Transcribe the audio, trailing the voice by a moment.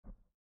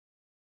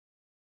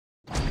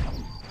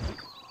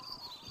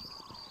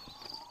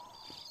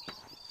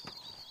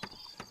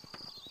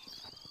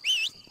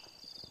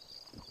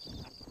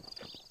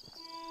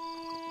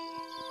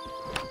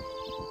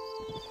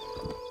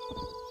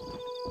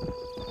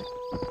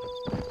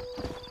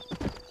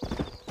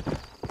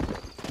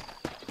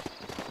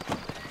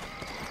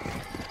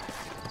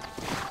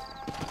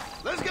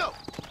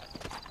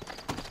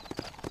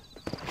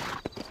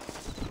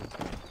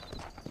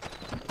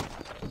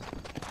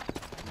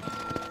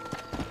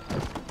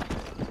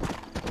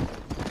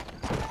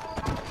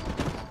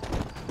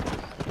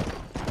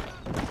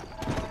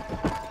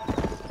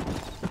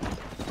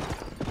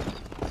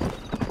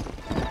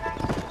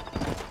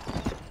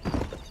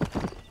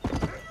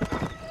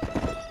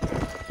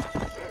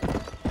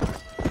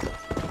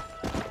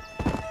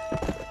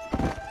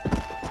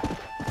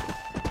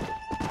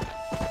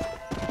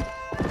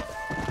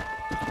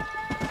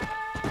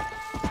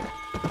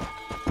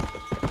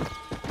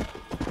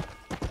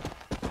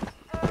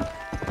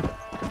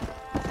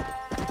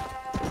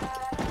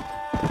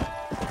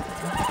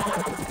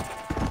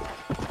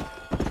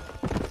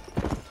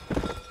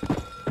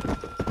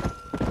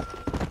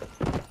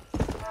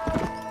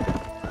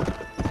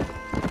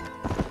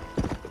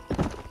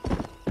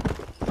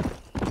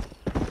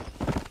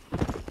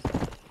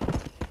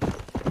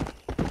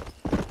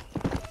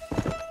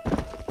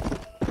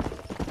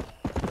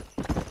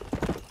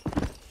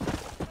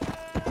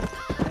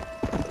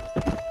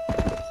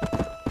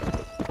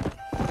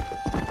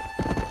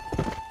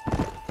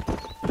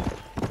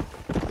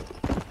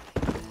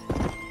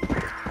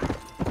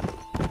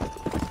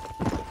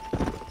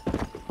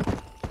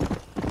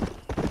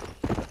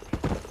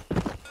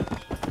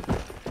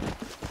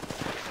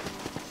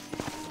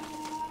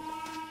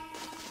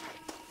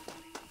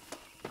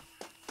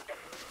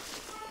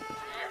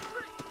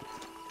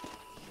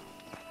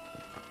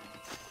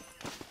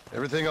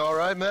Everything all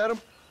right,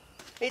 madam?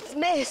 It's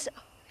Miss...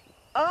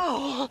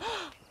 Oh.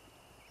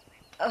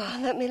 Oh,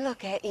 let me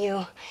look at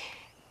you.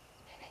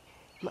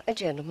 My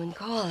gentleman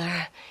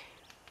caller.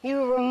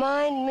 You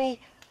remind me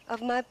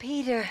of my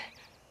Peter.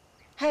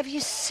 Have you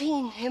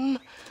seen him?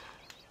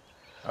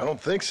 I don't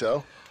think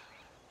so.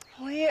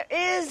 Where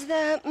is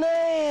that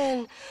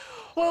man?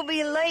 We'll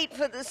be late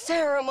for the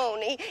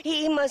ceremony.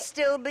 He must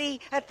still be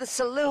at the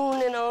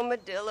saloon in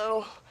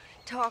Armadillo,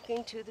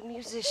 talking to the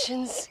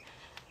musicians.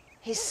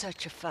 He's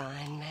such a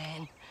fine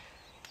man.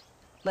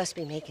 Must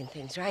be making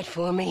things right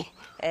for me,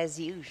 as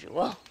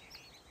usual.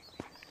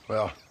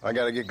 Well, I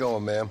gotta get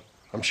going, ma'am.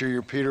 I'm sure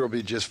your Peter will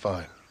be just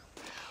fine.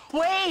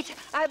 Wait,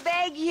 I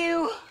beg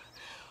you.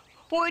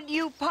 Would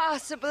you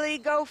possibly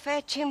go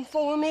fetch him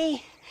for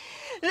me?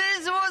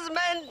 This was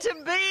meant to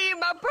be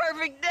my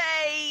perfect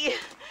day.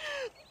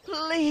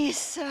 Please,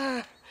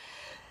 sir.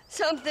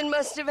 Something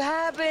must have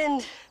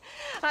happened.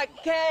 I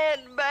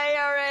can't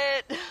bear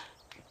it.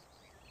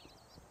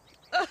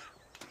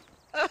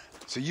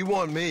 So you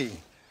want me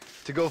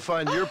to go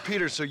find your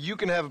Peter so you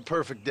can have a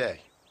perfect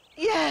day?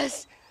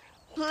 Yes,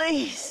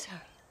 please,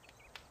 sir.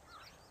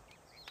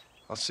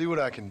 I'll see what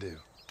I can do.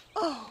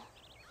 Oh.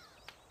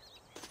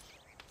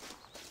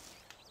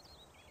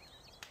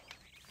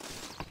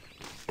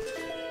 Will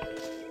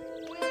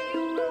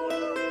you go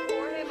look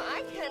for him?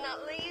 I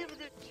cannot leave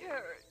the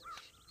church.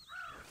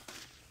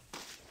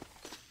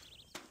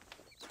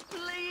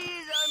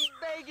 Please, I'm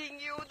begging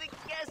you. The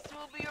guests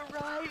will be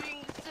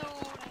arriving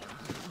soon.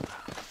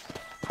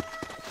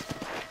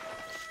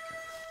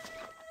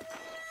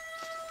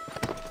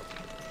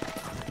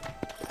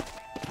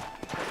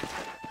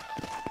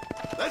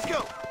 Let's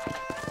go!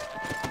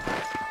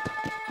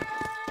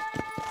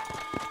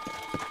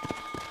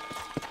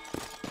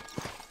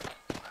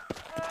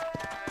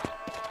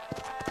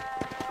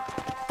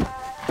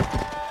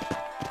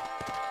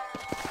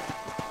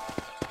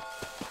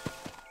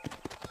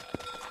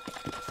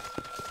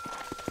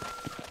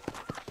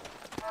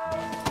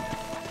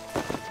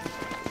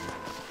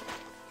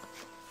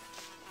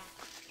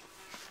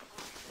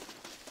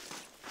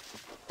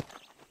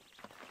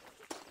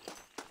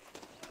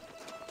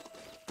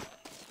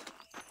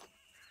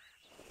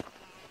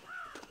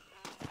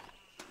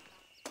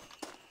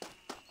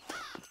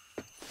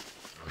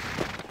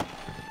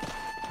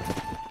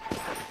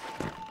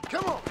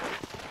 Come on!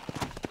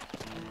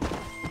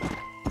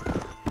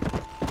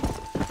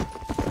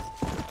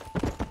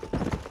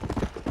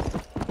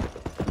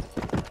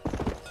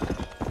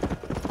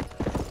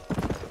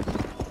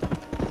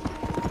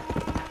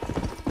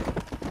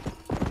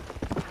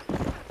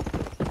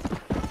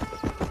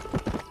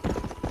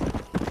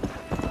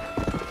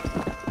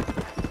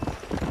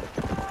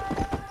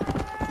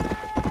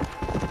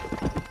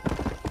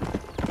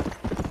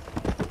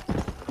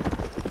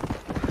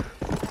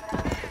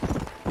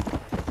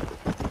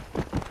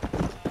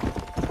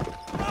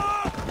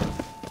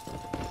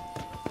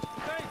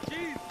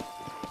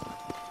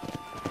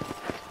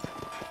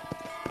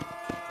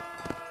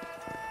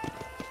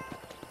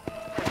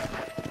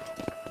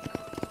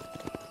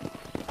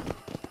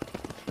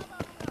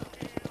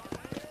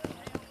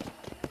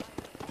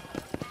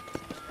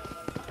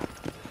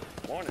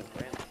 Morning,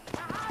 friend.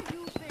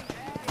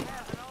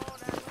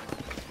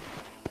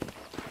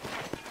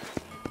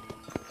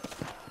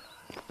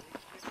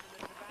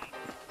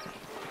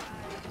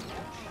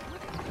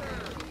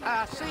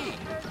 I see.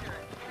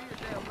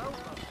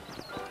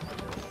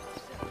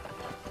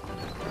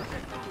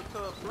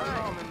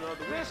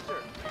 Mister,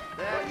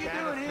 what are you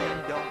doing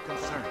here? Don't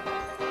concern me.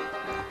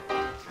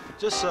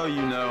 Just so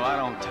you know, I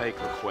don't take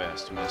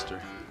requests,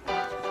 mister.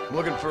 I'm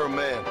looking for a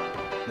man.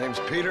 Name's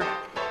Peter.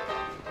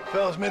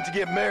 Fella's meant to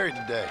get married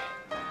today.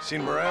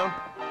 Seen him around?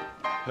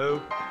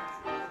 Who?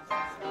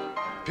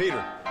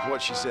 Peter, is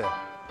what she said.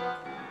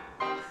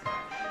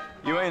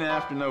 You ain't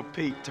after no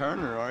Pete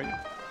Turner, are you?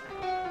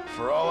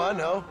 For all I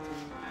know.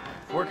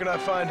 Where can I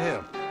find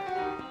him?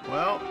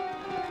 Well,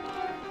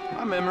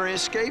 my memory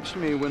escapes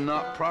me when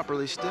not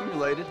properly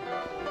stimulated.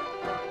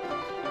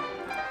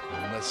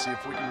 Well, let's see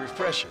if we can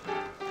refresh it.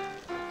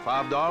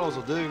 $5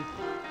 will do.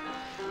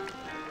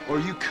 Or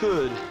you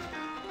could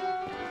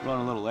run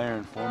a little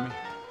errand for me.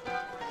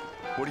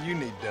 What do you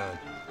need done?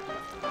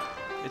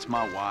 It's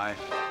my wife.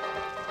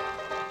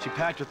 She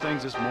packed her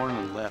things this morning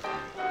and left me.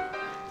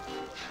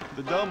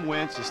 The dumb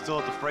wench is still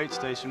at the freight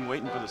station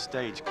waiting for the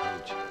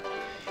stagecoach.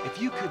 If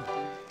you could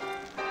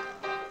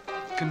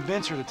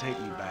convince her to take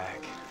me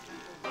back.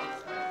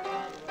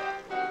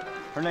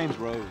 Her name's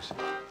Rose.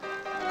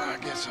 I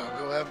guess I'll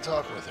go have a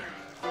talk with her.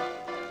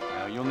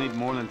 Now, you'll need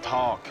more than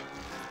talk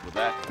with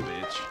that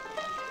bitch.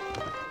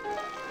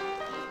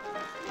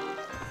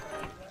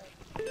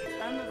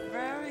 I'm a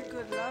very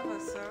good lover,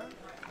 sir.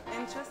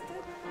 Interested?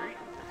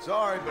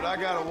 Sorry, but I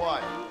got a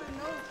wife.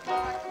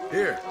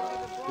 Here,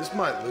 this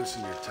might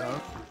loosen your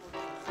tongue.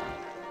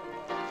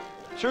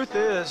 Truth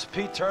is,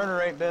 Pete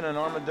Turner ain't been in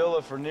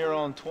Armadillo for near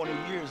on 20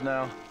 years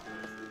now.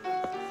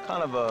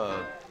 Kind of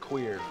a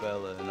queer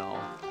fella and all.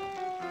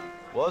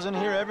 Wasn't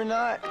here every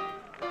night,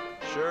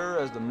 sure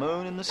as the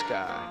moon in the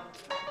sky.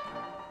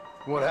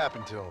 What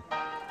happened to him?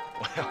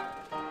 Well,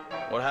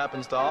 what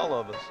happens to all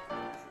of us?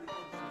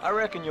 I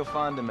reckon you'll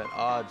find him at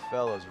Odd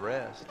Fellow's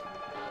Rest.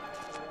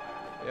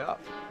 Yeah,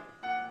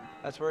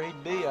 that's where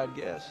he'd be, I'd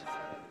guess.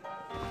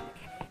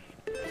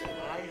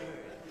 I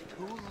heard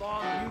too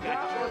long you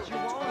got what you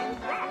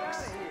want.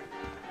 Rocks.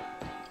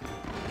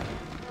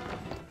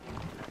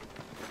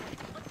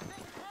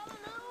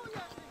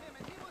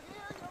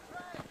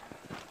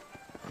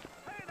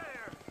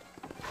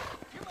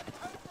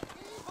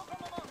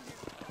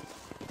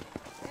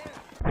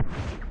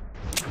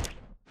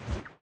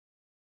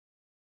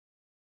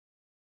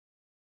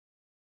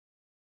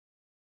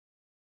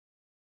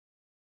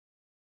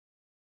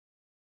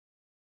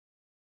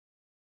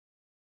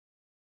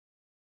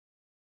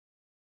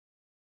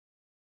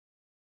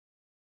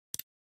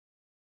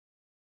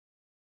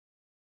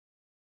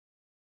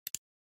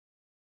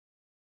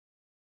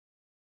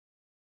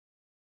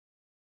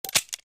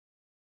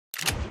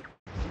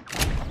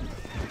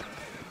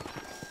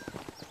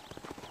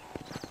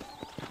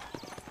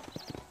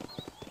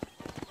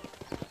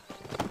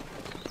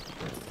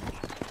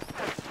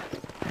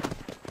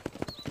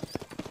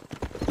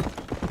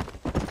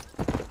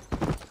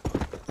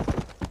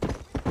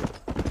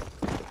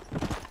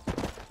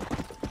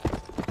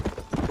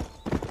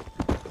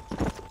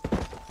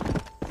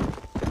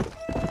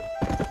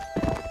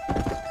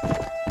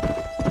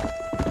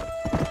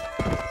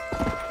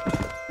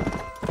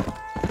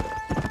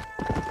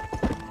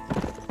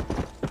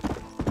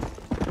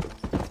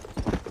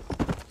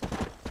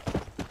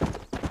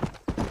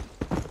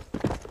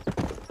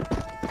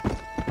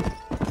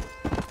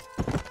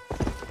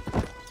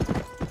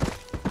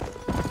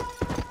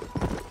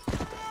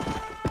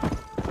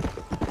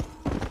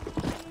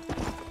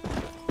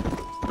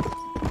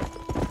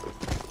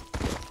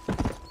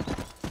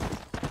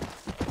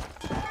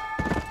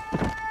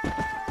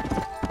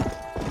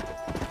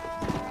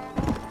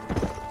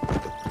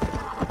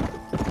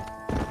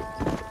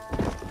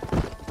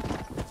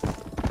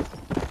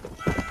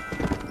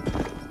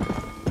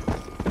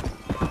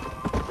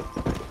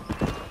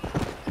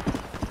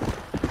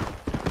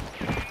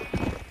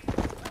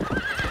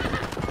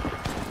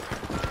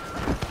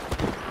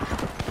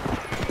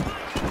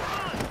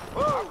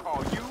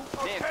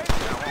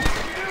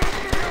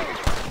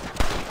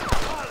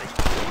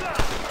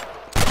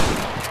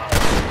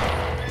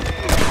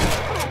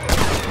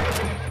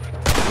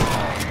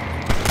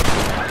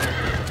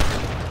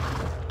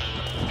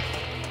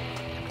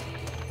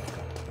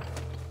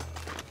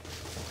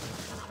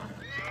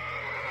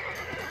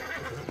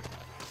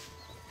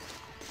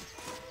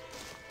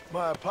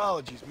 My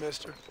apologies,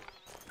 mister.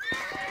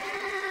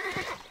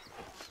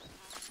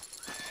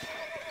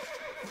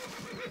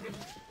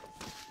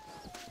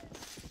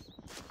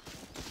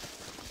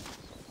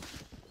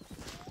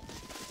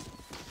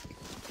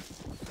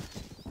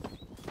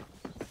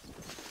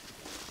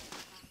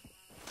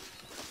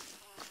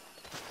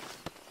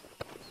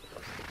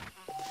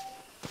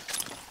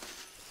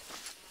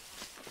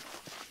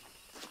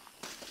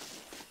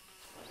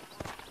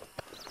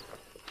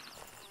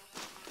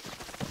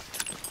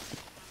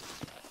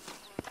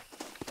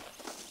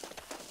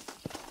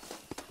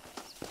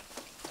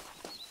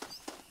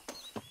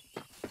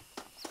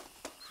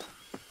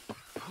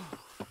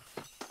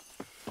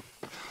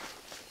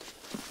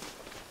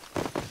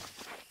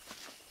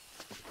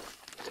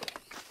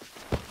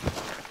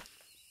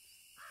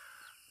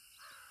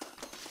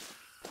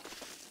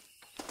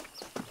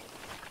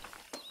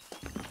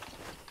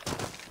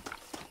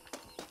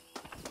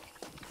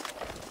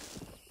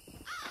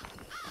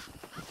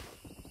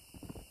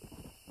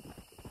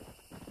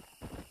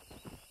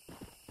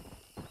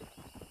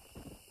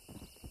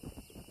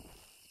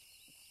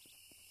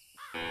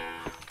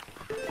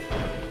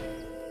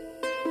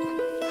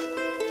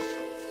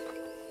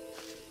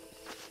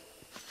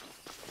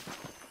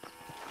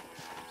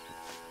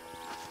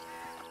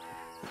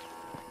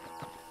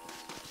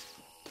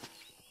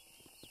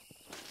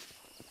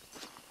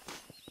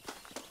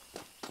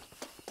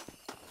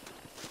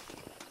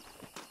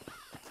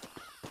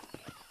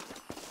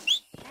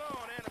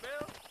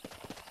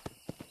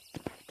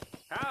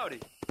 Howdy.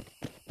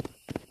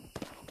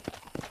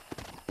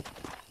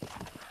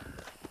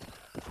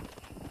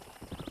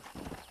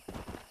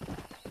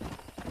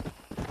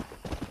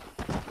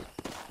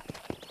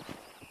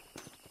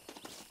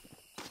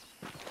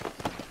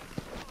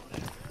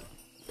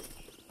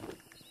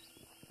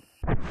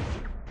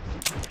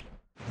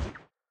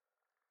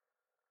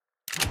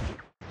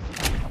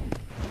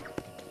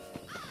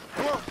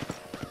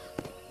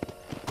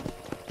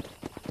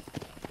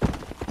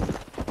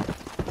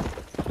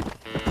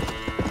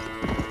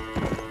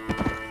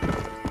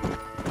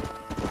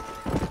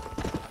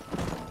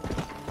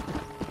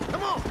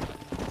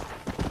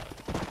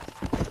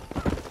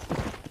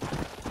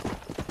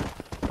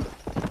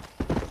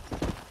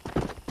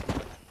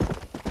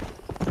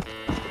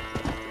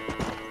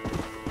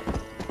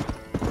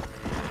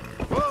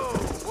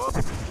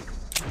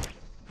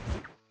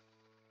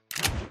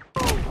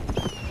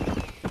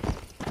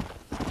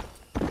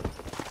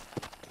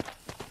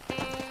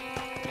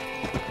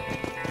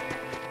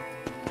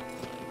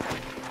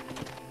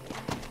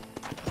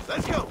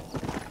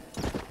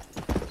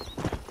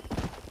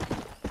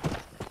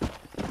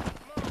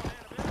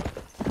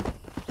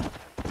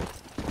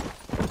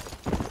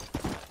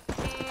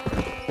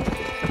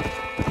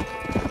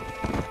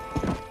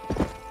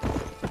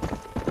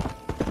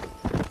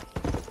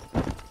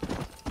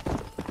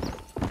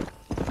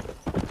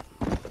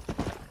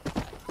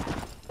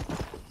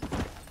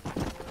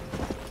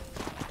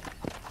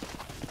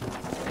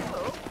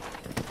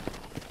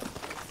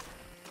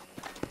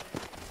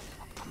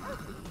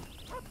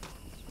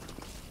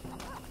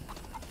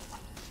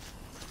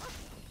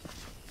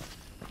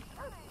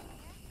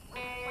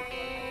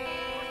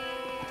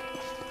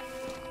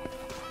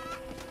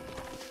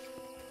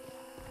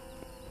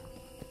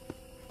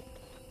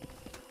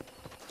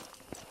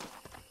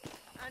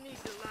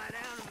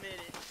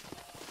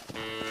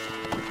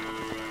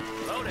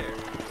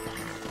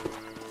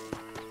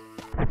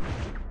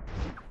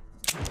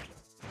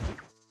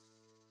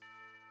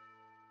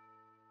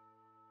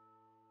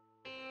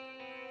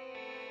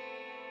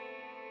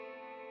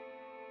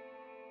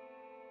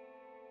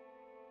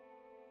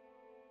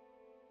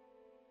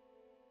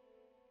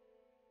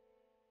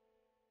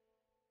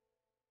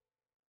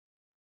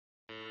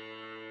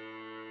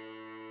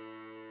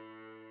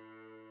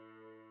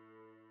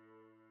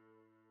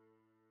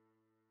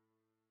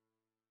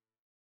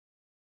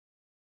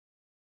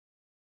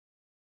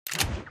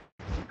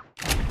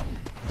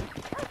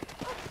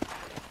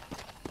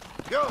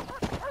 Go!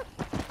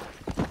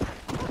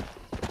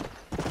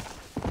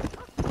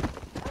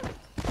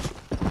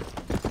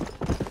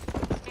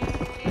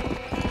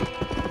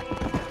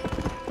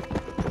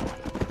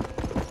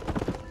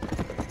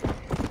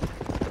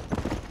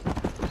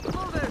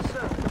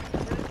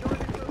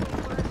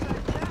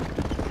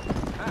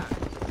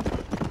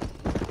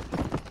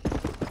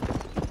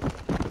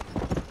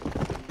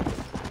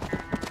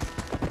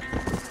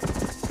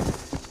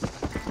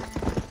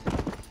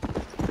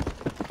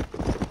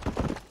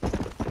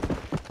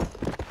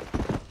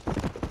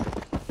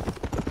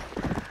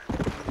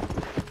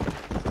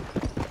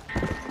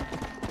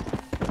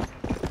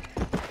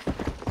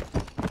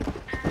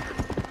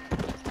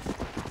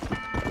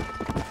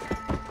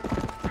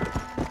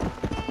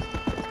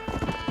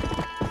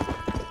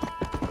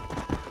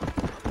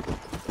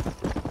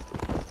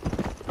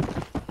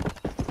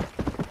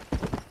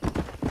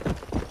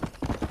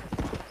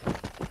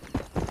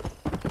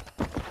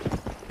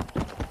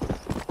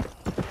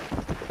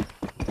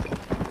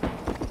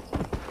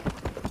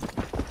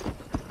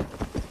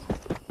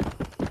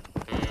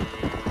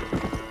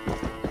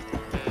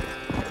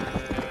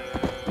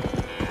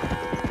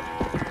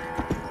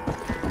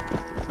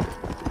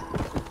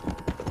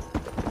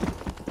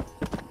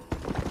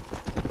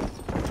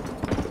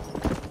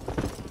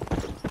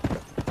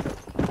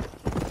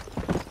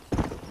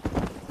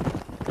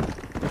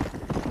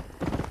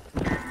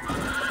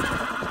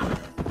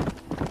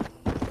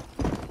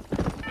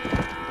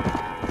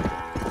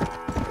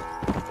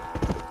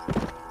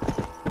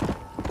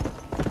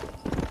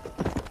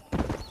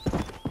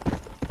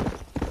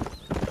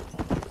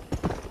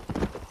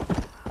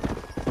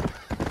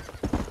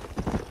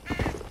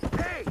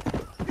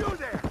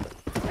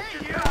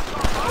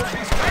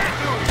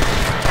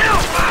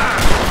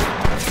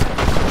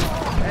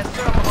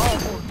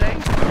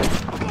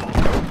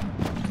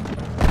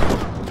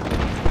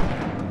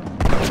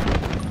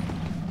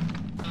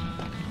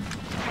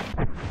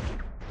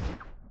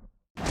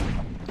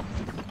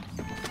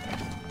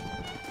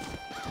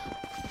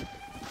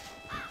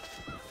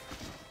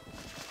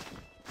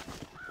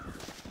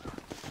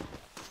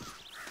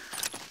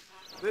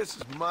 This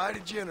is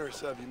mighty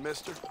generous of you,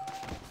 mister.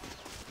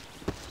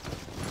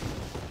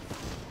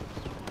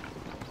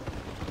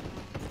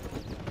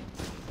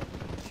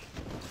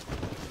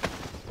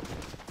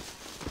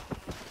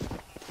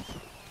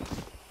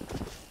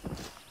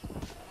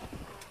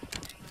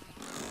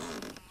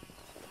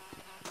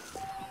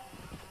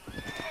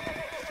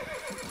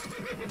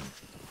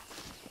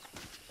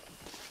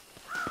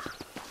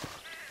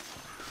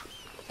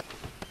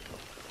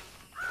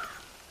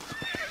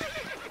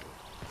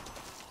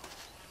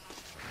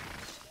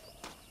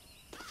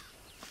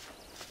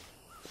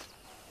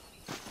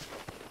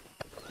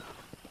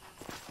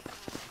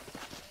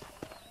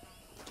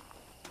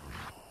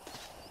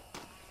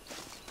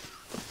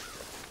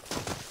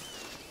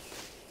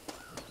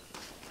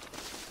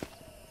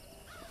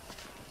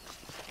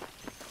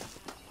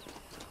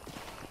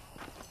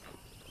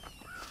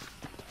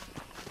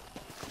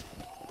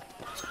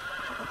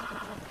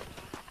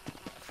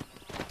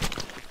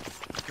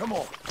 Come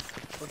on,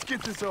 let's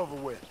get this over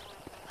with.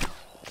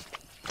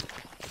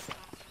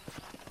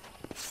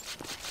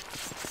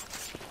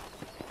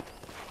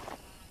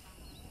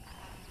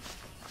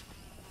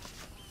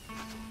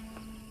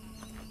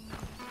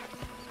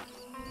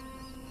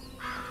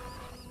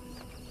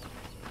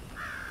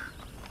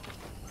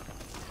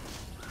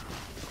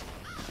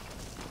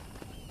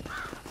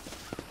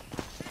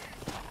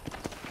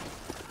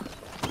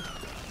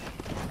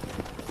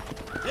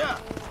 Yeah.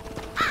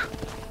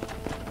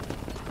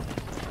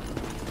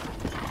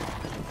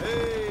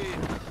 Hey,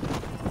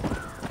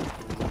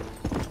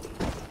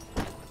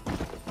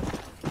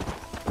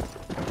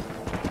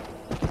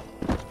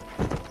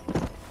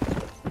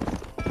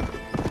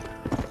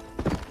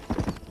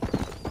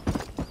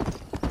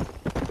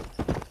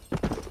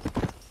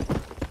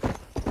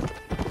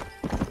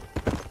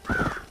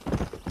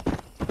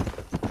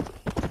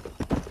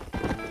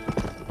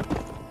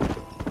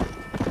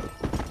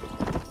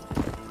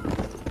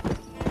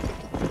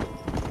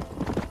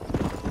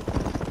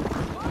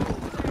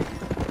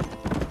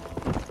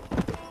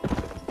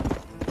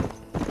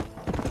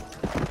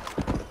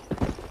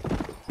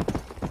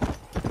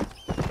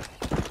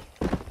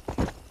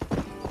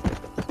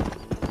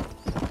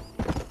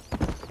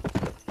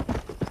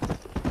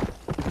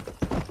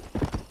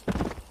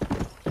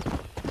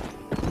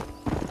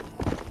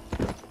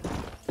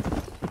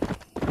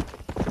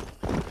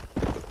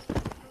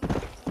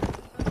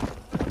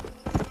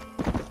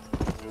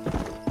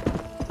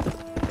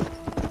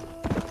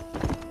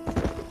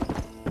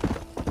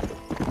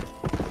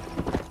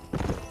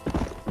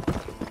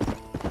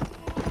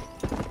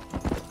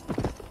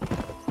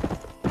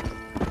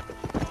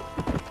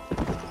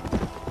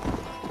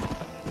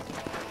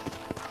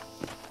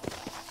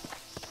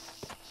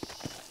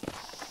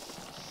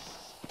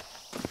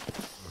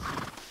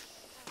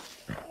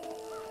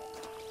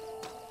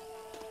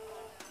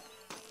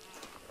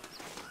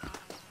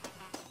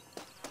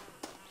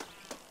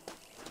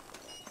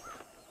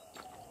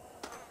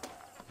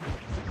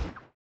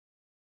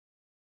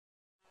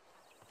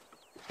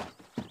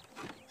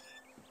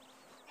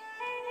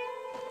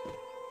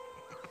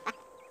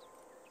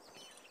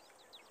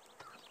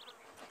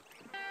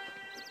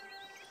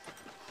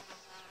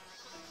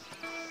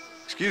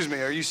 Excuse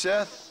me, are you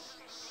Seth?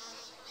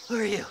 Who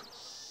are you?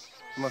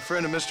 I'm a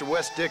friend of Mr.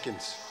 Wes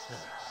Dickens.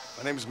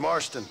 My name is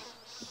Marston.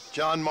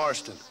 John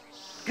Marston.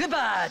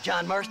 Goodbye,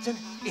 John Marston.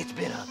 It's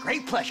been a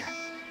great pleasure.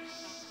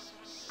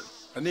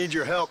 I need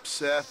your help,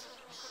 Seth.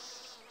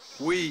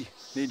 We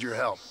need your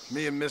help.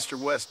 Me and Mr.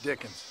 Wes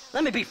Dickens.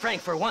 Let me be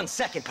frank for 1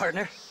 second,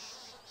 partner.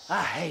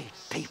 I hate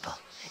people.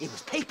 It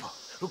was people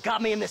who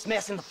got me in this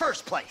mess in the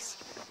first place.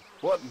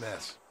 What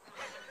mess?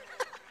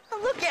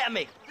 Look at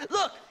me.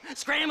 Look,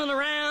 scrambling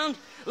around,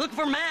 looking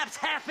for maps,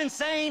 half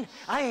insane.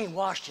 I ain't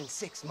washed in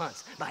 6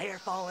 months. My hair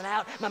falling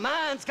out, my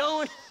mind's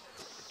going.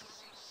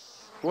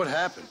 What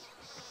happened?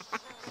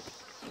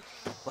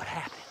 What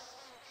happened?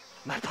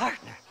 My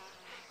partner.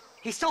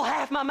 He stole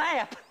half my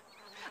map.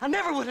 I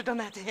never would have done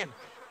that to him.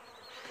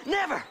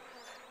 Never.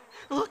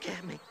 Look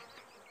at me.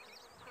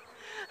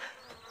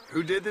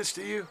 Who did this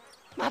to you?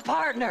 My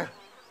partner.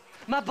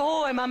 My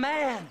boy, my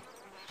man.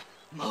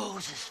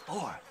 Moses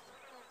Ford.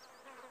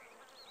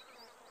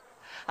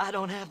 I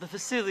don't have the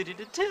facility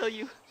to tell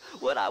you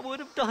what I would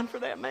have done for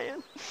that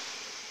man.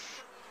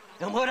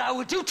 And what I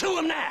would do to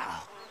him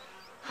now.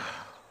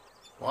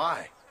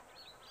 Why?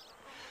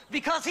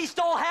 Because he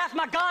stole half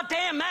my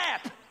goddamn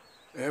map.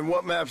 And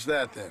what map's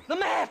that, then? The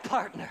map,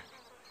 partner.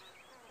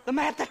 The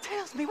map that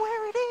tells me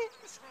where it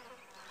is.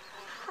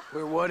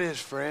 Where what is,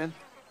 friend?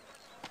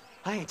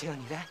 I ain't telling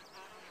you that.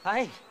 I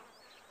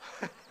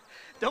ain't.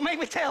 Don't make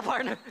me tell,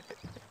 partner.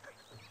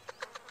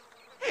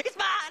 It's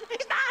mine!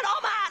 It's mine!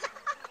 All mine!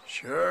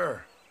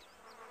 Sure.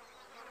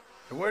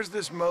 And where's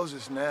this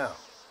Moses now?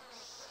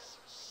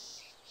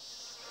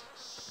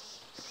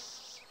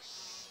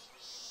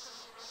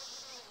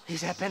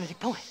 He's at Benedict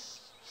Point.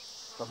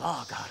 The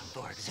law got him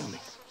for exhuming.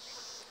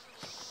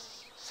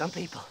 Some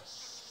people,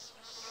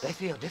 they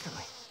feel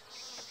differently.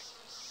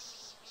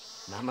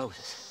 Not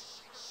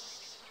Moses.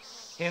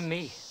 Him and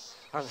me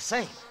are the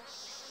same.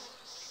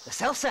 The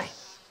self-same.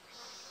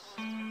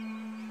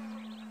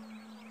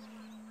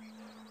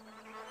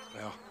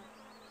 Well,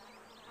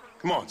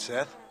 come on,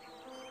 Seth.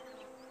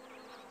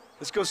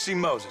 Let's go see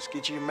Moses,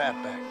 get you your map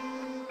back.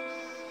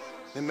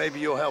 Then maybe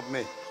you'll help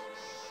me.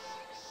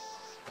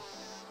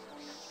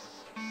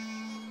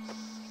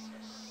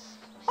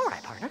 All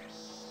right, partner.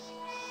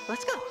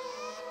 Let's go.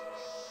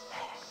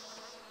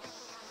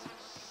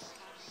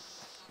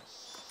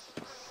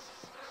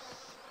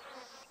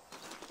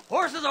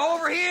 Horses are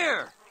over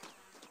here!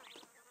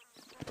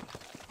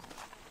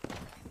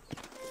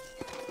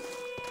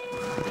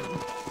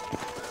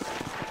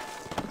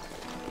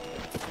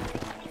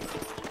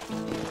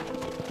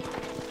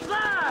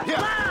 Fly! Yeah.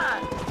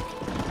 Fly!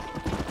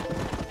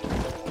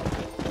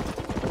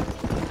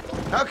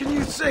 How can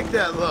you sink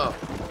that low?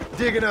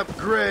 Digging up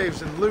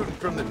graves and looting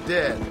from the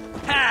dead.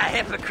 Ah,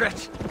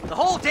 hypocrites! The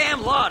whole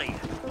damn lot of you.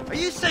 Are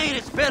you saying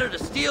it's better to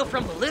steal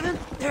from the living?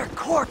 They're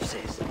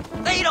corpses.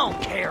 They don't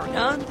care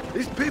none.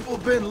 These people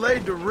have been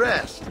laid to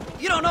rest.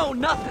 You don't know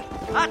nothing.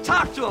 I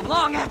talk to them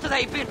long after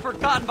they've been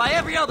forgotten by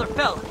every other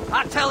fella.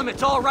 I tell them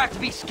it's all right to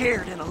be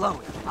scared and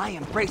alone. I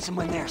embrace them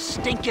when they're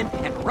stinking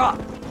and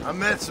rotten. I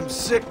met some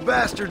sick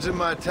bastards in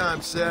my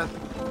time, Seth.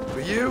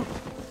 But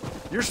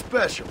you're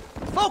special.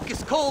 Folk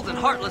is cold and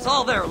heartless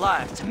all their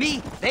lives. To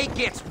me, they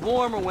gets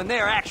warmer when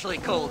they're actually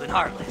cold and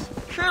heartless.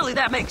 Surely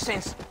that makes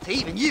sense to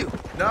even you.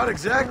 Not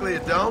exactly,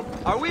 it don't.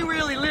 Are we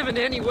really living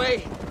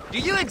anyway? Do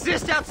you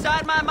exist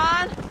outside my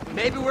mind?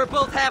 Maybe we're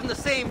both having the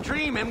same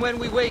dream, and when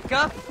we wake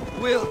up,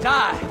 we'll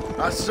die.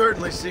 I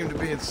certainly seem to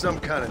be in some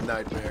kind of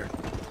nightmare.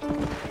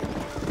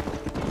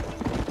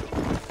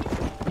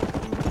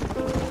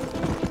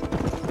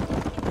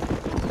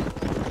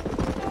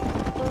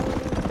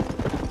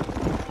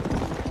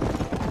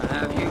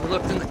 Have you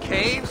looked in the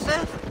cave,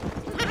 Seth?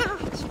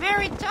 It's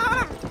very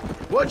dark.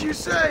 What'd you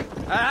say?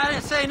 I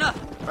didn't say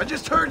nothing. I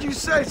just heard you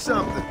say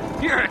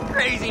something. You're a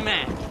crazy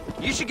man.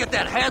 You should get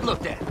that head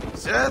looked at.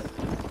 Seth,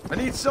 I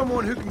need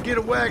someone who can get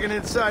a wagon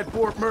inside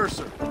Fort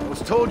Mercer. I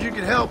was told you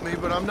could help me,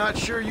 but I'm not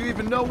sure you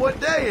even know what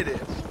day it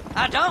is.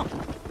 I don't.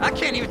 I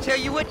can't even tell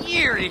you what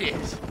year it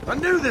is. I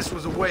knew this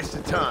was a waste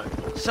of time.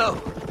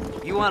 So,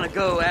 you want to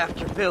go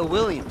after Bill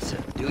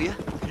Williamson, do you?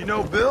 You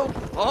know Bill?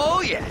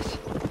 Oh, yes.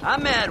 I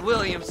met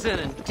Williamson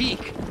and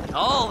Deke and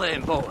all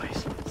them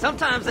boys.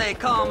 Sometimes they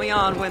call me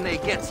on when they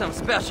get some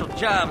special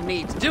job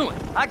needs doing.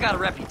 I got a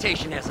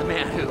reputation as a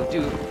man who'll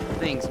do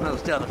things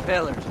most other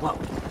fellers won't.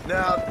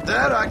 Now,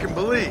 that I can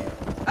believe.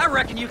 I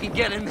reckon you can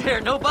get in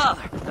there, no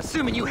bother.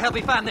 Assuming you help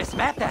me find this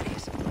map, that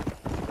is.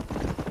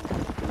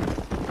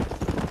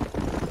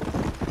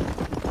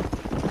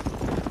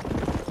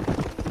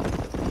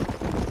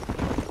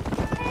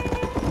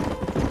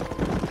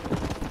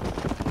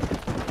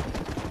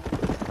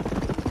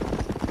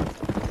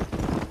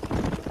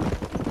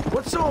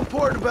 What's so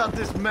important about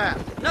this map?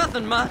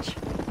 Nothing much.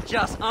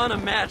 Just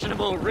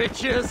unimaginable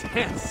riches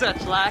and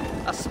such like.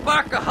 A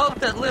spark of hope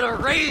that lit a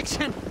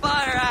raging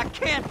fire I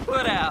can't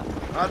put out.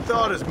 I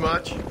thought as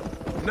much.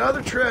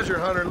 Another treasure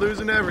hunter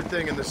losing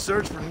everything in the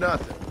search for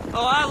nothing.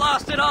 Oh, I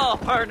lost it all,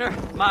 partner.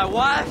 My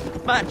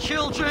wife, my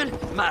children,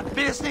 my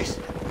business.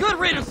 Good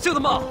riddance to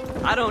them all.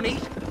 I don't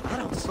eat, I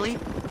don't sleep,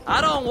 I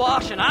don't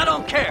wash and I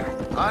don't care.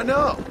 I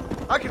know.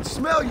 I can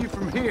smell you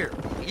from here.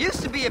 It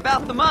used to be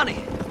about the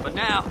money, but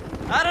now,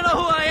 I don't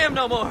know who I am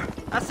no more.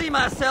 I see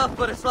myself,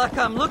 but it's like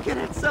I'm looking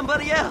at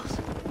somebody else.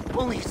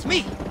 Only it's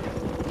me,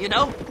 you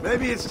know?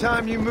 Maybe it's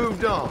time you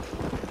moved on.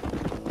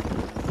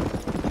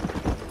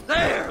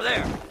 There.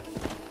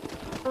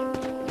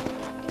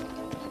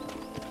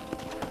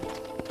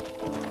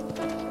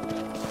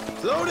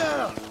 Slow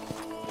down.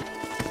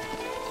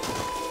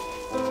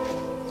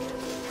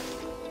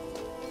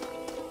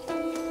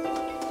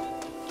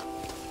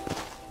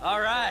 All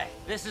right,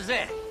 this is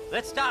it.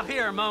 Let's stop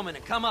here a moment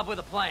and come up with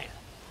a plan.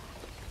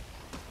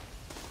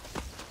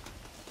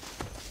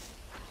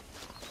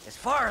 As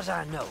far as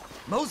I know,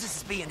 Moses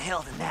is being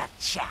held in that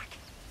shack.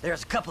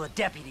 There's a couple of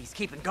deputies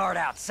keeping guard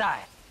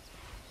outside.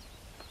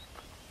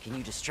 Can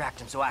you distract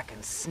him so I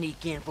can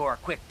sneak in for a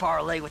quick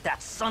parlay with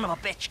that son of a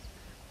bitch?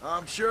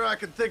 I'm sure I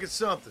can think of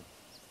something.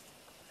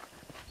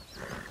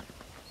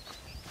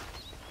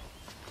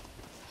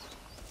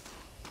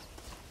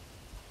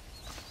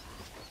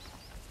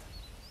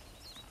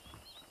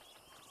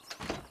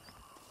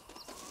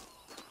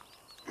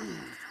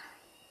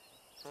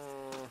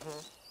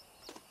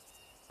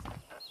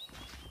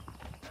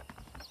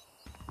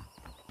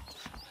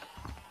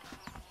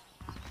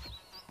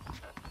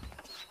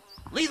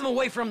 Lead them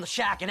away from the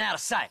shack and out of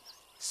sight.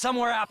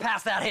 Somewhere out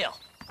past that hill.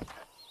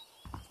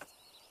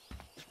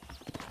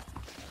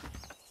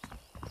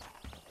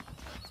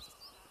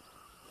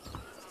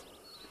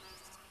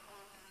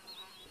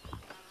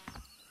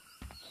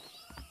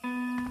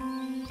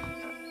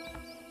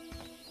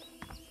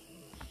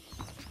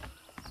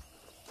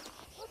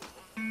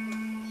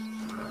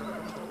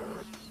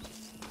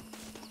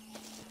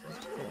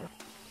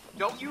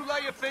 Don't you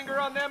lay a finger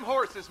on them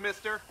horses,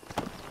 mister.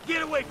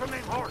 Get away from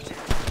them horses!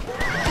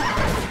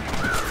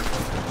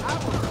 I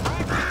will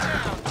crack you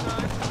down,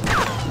 son.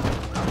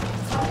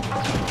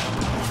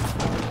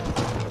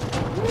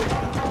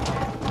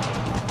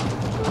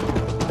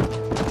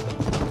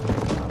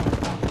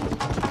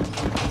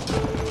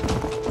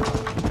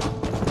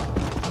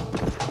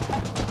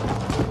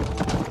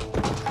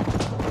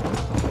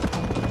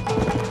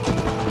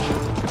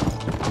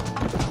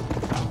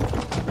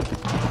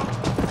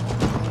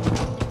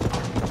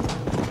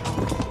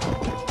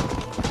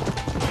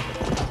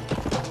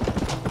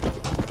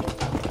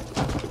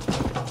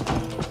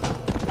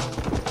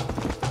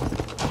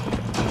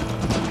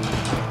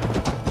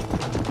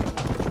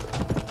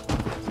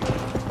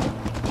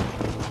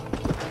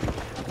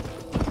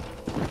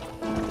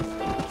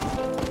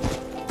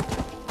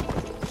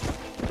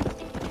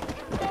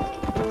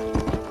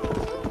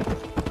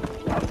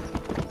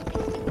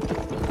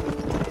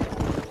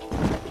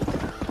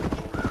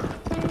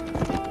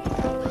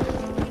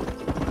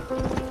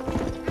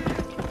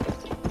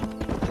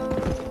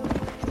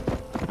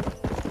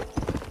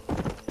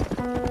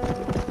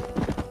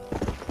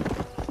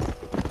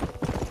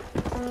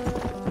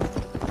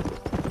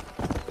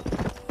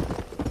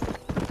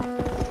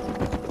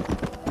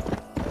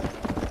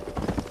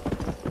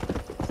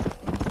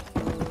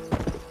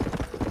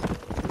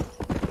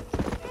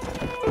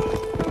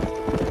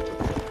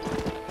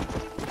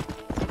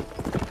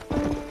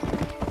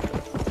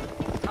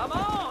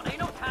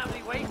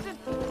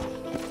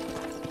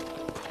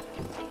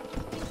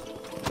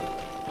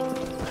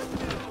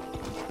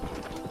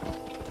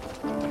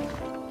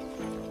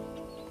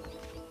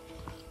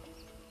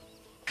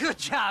 Good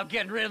job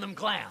getting rid of them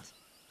clowns.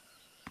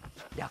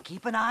 Now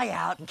keep an eye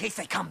out in case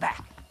they come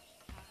back.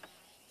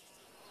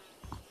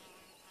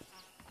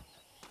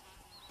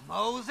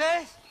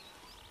 Moses?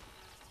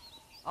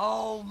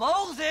 Oh,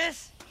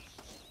 Moses!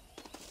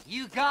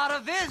 You got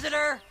a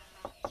visitor!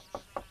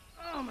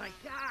 Oh my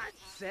God,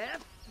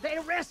 Seth. They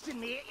arrested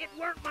me. It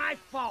weren't my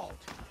fault.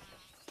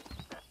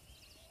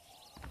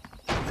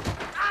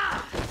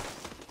 Ah!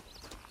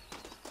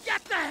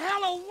 Get the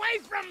hell away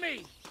from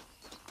me!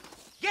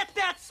 Get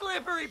that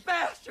slippery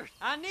bastard!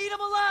 I need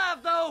him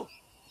alive, though!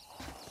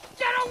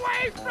 Get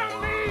away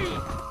from me!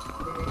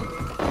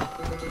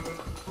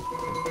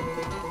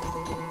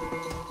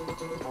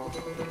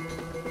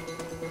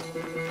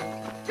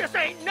 This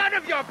ain't none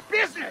of your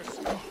business!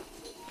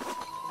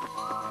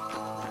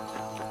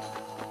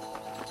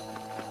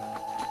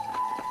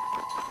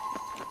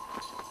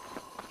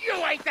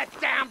 You ain't the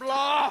damn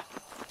law!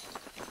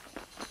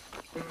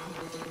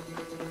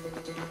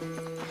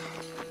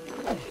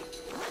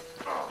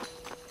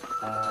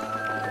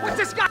 What's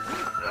this guy?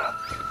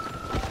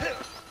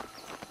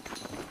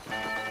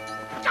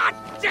 God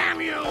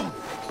damn you!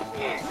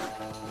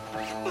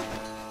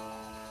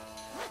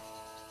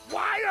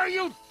 Why are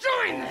you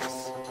doing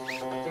this?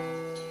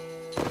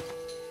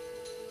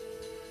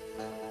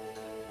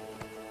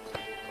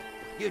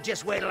 You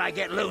just wait till I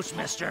get loose,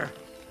 mister.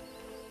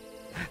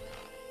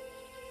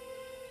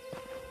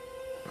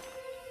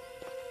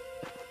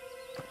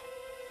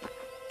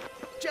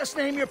 Just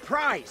name your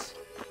price.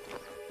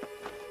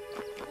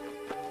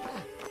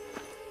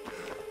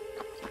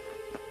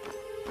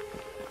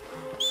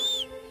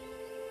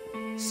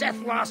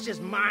 Seth lost his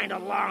mind a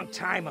long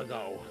time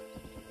ago.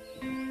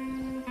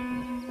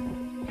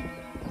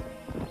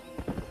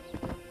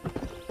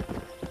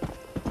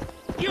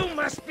 You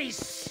must be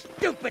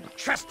stupid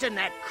trusting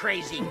that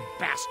crazy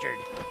bastard.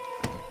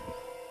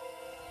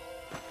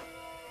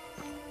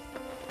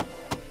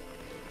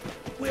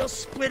 We'll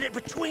split it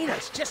between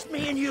us, just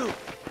me and you.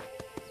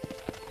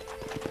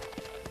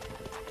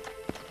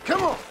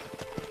 Come on!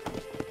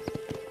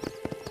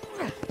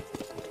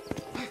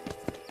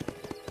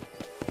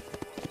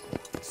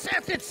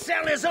 Seth'd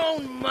sell his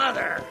own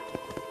mother!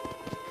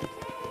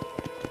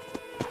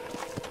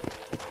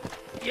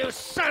 You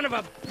son of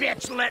a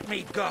bitch, let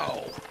me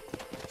go!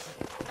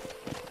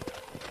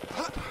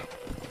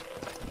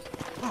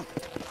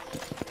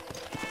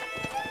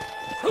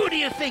 Who do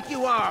you think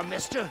you are,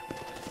 mister?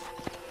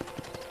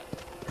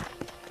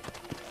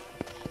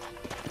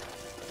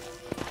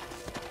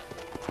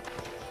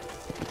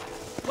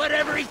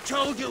 Whatever he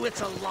told you,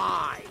 it's a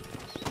lie.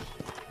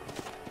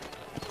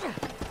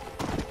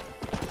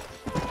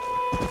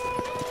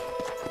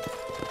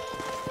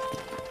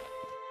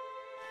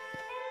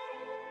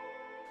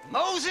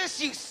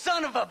 Moses, you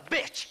son of a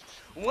bitch!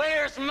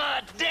 Where's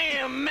my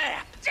damn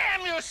map?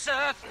 Damn you,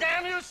 Seth!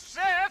 Damn you,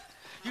 Seth!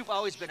 You've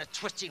always been a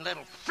twisty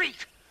little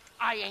freak.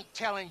 I ain't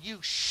telling you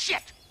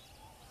shit.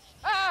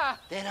 Ah!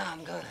 Then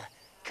I'm gonna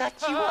cut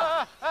you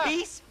up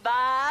piece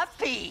by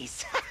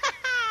piece.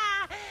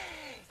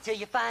 Till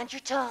you find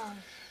your tongue.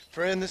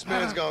 Friend, this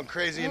man's gone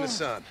crazy in the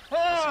sun.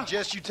 I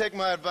suggest you take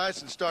my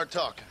advice and start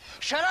talking.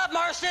 Shut up,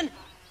 Marston!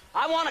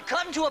 I want to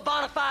cut into a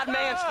bona fide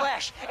man's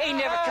flesh. Ain't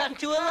never cut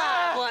into a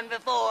live one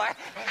before.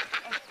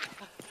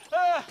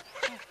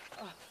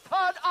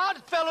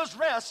 Oddfellows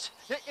Rest.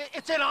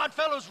 It's in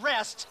Oddfellows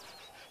Rest.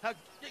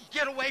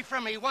 Get away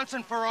from me once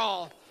and for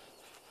all.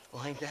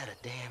 Well, ain't that a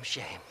damn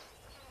shame?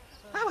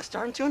 I was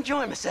starting to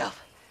enjoy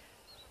myself.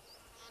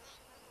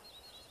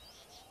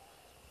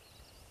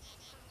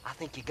 I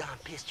think you gone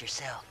pissed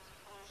yourself,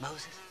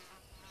 Moses.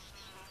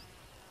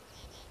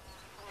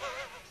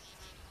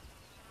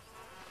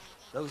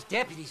 Those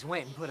deputies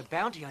went and put a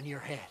bounty on your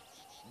head.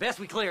 Best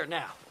we clear it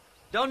now.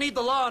 Don't need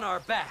the law on our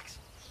backs.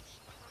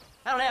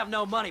 I don't have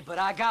no money, but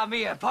I got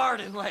me a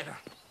pardon letter.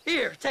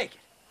 Here, take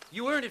it.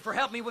 You earned it for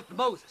helping me with the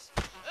Moses.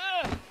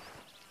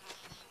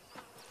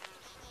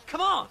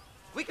 Come on,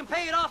 we can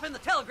pay it off in the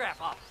telegraph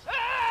office.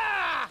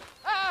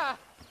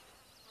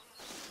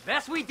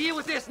 Best we deal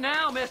with this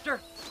now,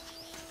 mister.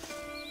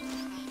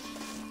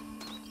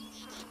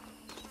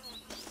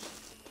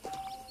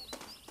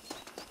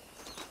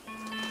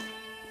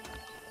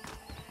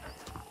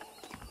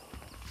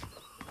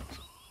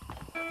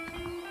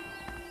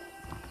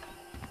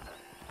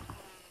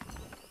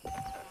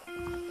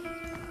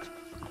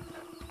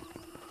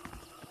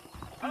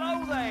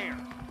 Hello there.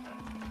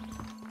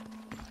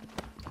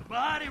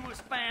 Body was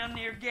found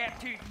near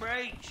Gaptooth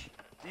Breach.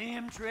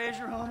 Them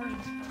treasure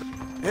hunters.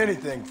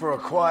 Anything for a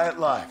quiet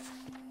life.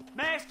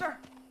 Master,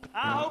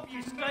 I hope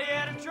you stay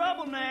out of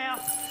trouble now.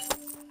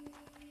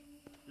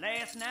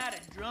 Last night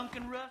a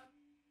drunken rough.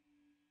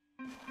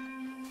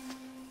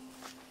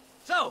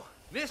 So,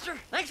 mister,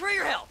 thanks for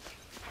your help.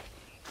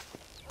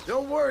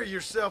 Don't worry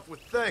yourself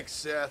with thanks,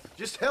 Seth.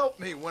 Just help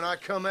me when I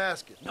come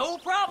asking. No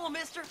problem,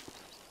 mister.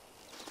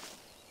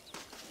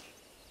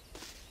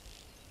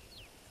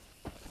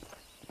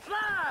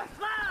 Fly,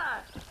 fly!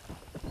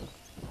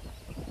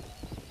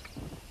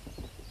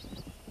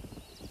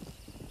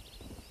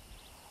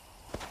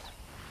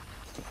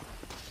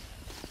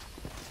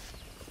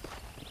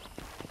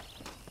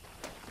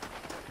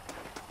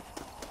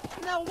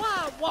 Now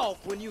why walk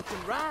when you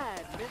can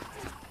ride,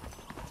 mister?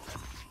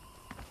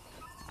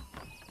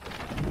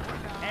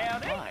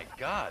 Howdy. My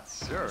God,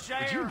 sir.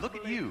 Would you look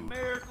at you?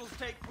 Miracles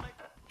take place.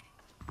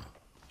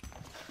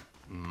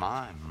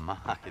 My,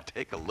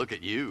 take a look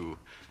at you.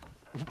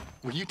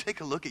 Will you take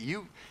a look at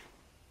you?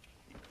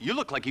 You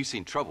look like you've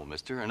seen trouble,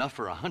 mister. Enough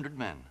for 100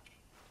 men.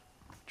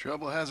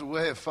 Trouble has a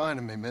way of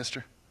finding me,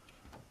 mister.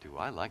 Do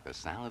I like the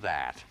sound of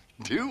that?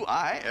 Do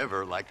I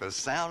ever like the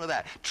sound of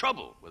that?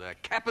 Trouble with a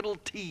capital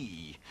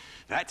T.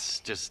 That's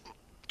just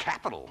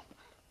capital.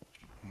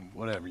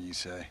 Whatever you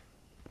say.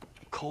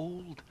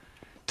 Cold,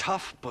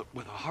 tough, but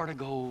with a heart of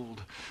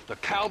gold. The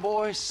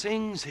cowboy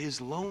sings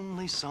his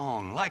lonely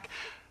song like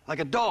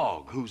a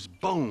dog whose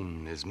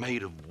bone is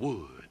made of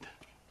wood.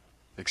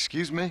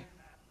 Excuse me?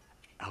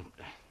 Oh,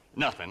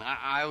 nothing.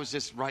 I was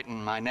just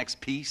writing my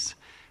next piece.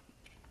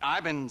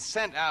 I've been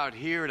sent out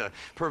here to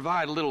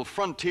provide a little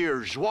frontier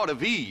joie de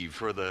vivre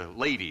for the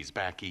ladies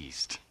back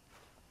east.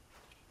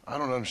 I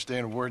don't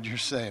understand a word you're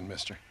saying,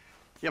 mister.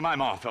 Yeah, my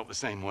ma felt the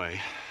same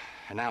way.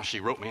 And now she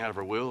wrote me out of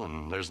her will,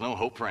 and there's no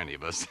hope for any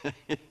of us.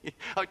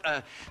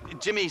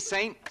 Jimmy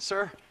Saint,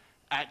 sir,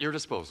 at your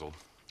disposal.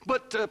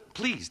 But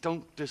please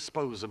don't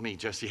dispose of me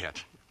just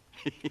yet.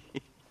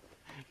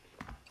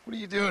 What are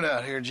you doing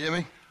out here,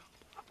 Jimmy?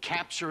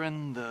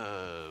 Capturing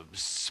the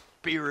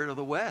spirit of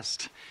the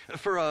West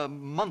for a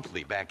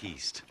monthly back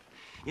east.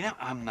 You know,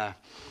 I'm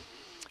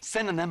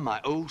sending them my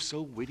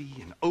oh-so-witty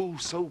and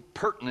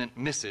oh-so-pertinent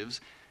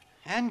missives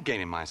and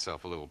gaining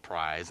myself a little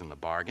prize in the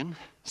bargain.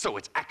 So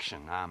it's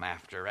action I'm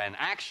after, and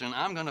action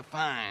I'm gonna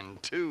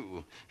find,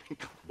 too.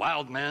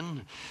 Wild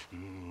men,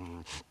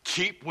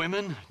 cheap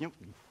women,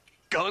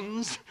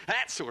 guns,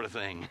 that sort of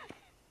thing.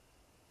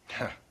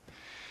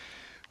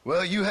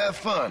 Well, you have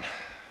fun.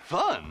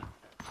 Fun?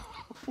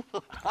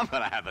 I'm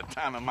gonna have the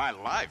time of my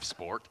life,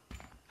 sport.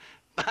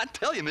 I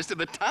tell you, mister,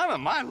 the time of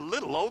my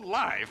little old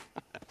life.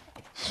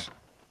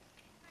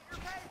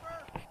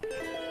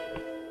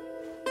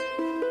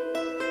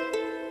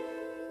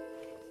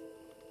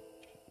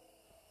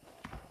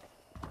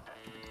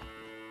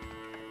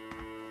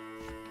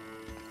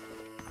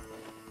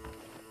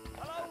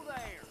 Hello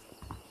there.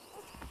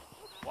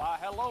 Why,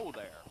 hello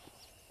there.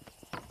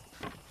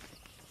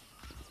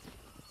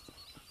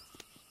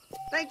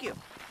 Thank you.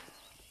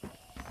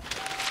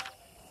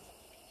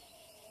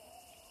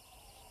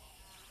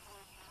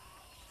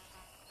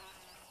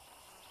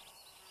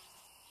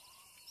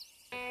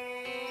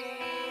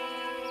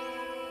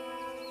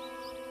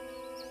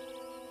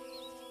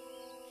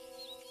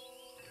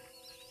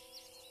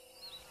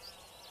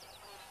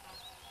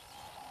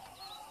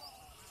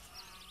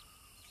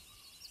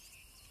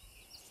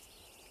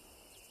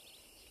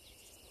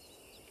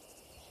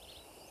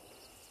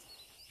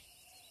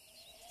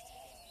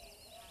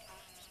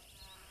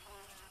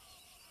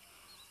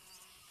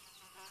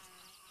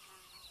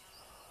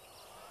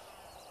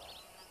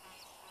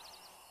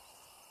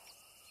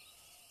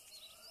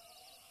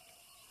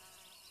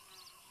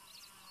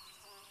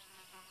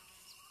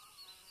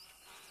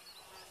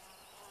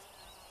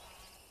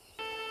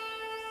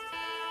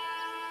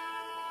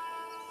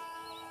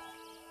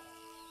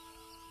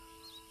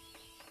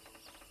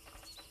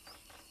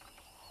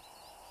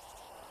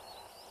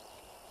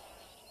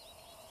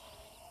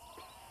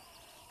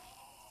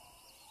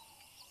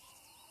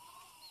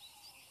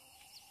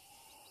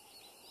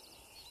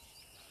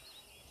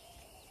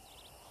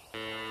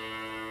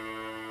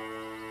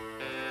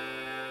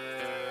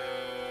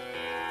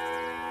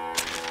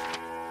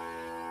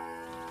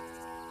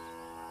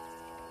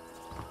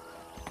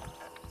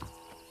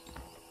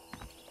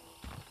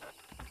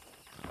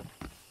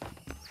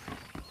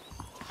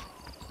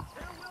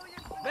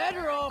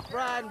 Better off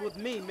riding with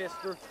me,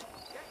 mister.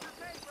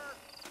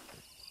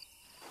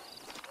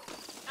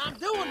 I'm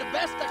doing the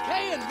best I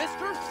can,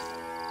 mister.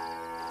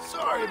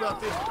 Sorry about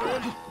this,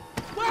 friend.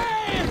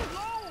 Wait!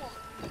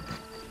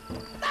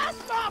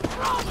 That's my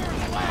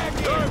brother's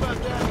wagon! Sorry about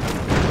that.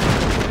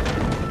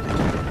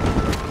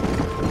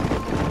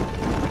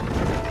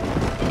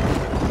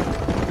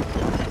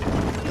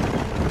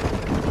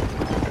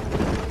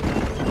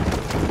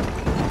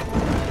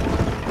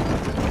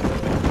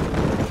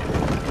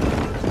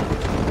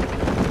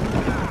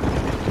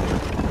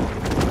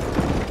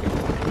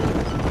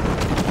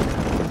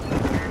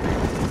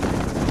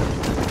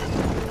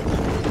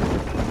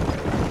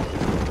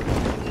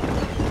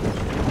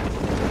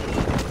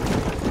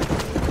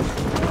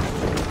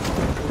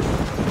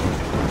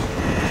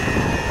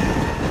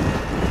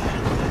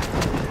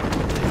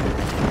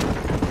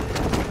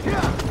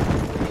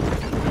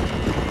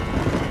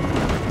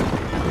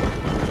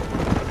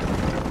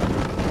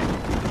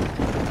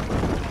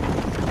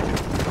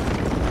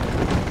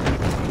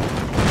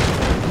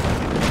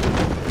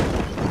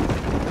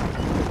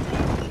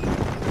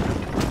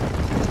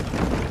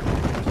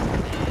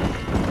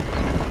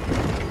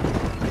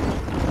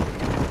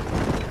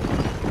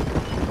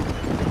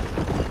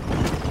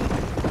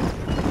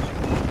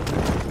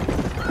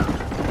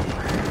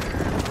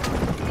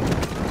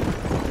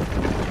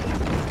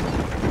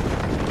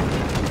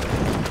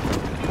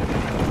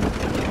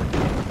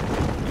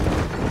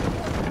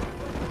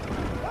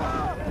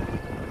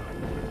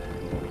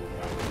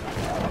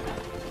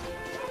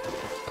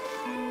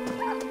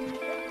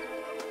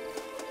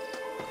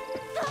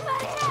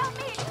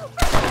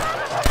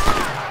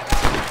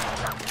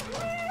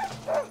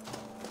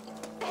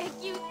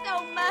 Thank you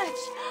so much.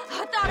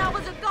 I thought I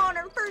was a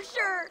goner for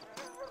sure.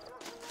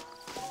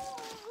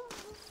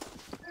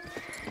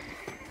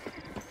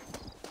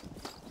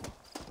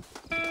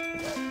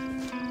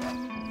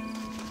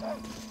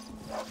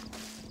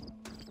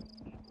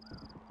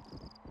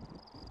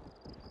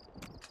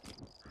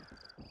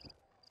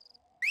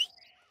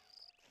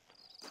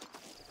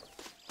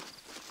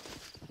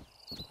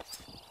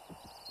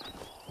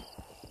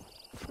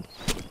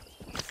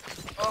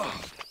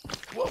 Oh,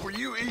 what were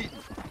you eating?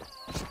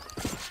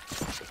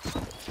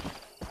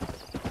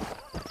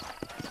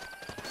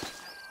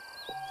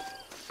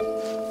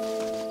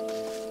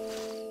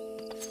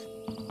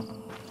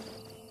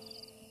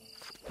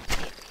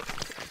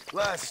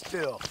 Lie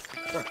still.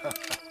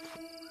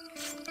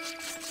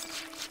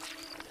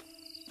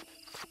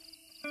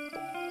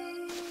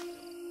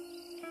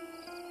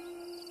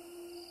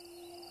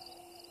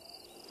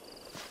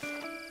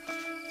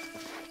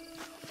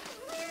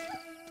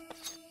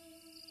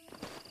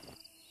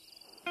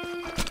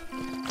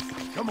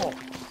 Come on,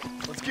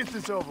 let's get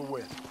this over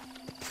with.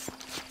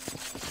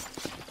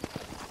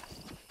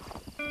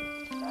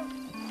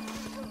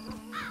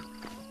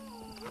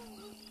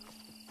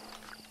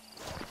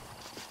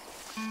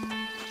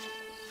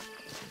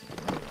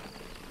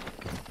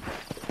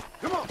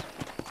 Come on.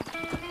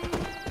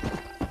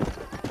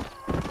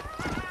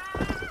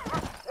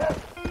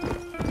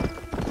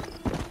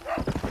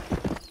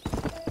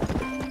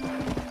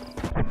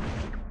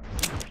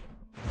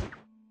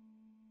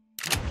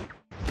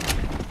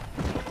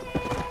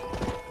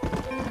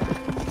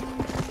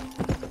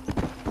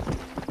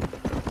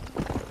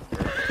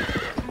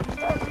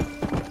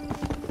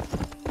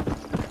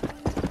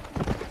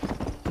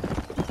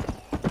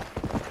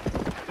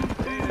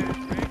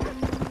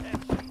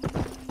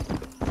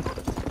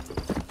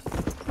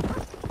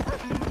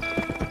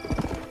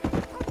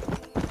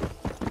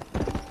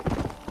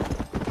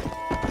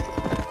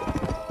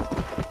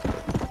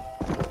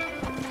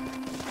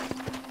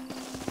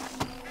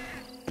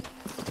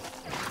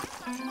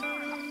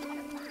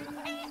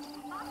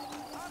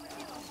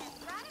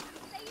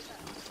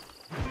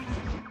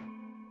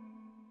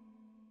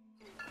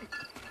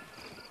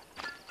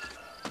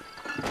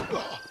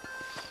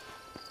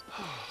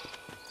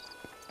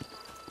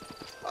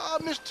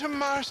 Mr.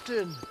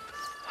 Marston.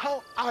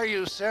 How are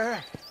you,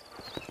 sir?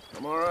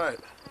 I'm all right.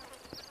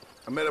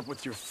 I met up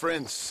with your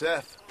friend,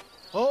 Seth.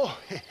 Oh,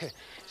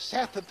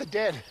 Seth of the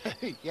Dead.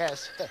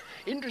 Yes,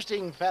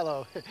 interesting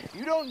fellow.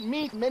 You don't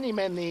meet many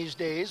men these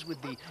days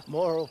with the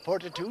moral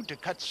fortitude to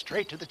cut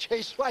straight to the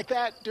chase like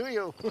that, do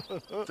you?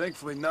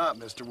 Thankfully not,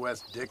 Mr.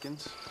 West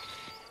Dickens.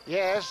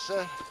 Yes,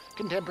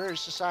 contemporary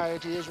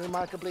society is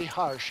remarkably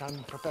harsh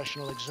on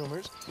professional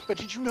exhumers. But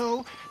did you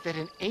know that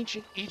in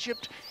ancient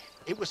Egypt,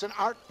 it was an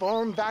art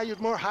form valued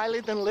more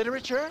highly than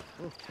literature?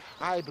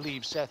 I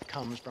believe Seth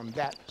comes from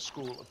that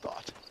school of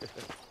thought.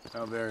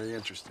 How very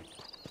interesting.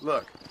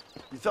 Look,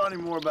 you thought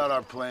any more about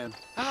our plan?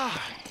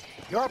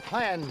 Your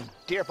plan,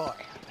 dear boy,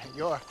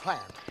 your plan.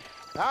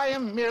 I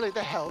am merely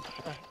the help,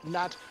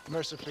 not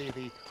mercifully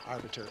the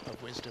arbiter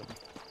of wisdom.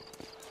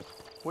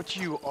 What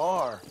you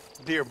are,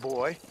 dear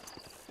boy,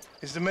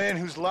 is the man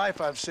whose life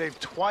I've saved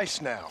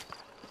twice now.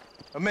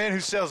 A man who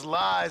sells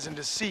lies and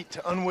deceit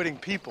to unwitting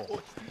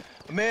people.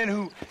 A man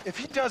who, if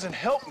he doesn't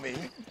help me,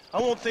 I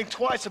won't think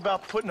twice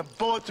about putting a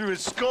bullet through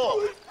his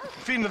skull,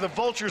 feeding to the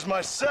vultures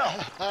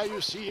myself.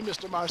 You see,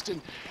 Mr.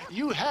 Marston,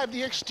 you have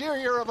the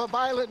exterior of a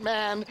violent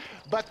man,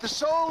 but the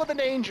soul of an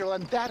angel,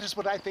 and that is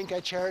what I think I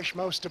cherish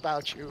most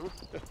about you.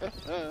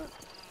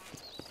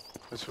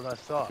 That's what I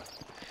thought.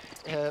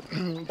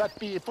 But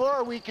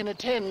before we can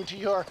attend to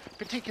your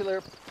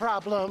particular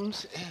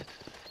problems,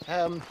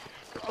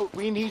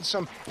 we need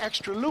some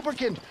extra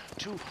lubricant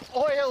to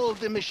oil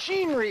the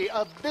machinery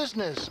of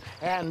business.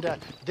 And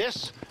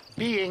this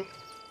being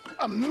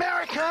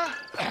America,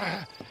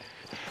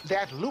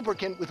 that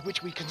lubricant with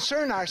which we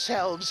concern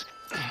ourselves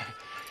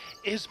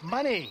is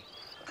money.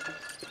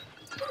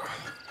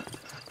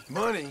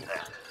 Money?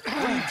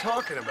 What are you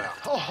talking about?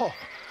 Oh,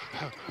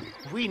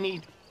 we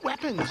need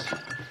weapons.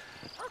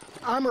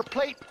 Armor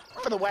plate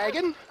for the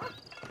wagon,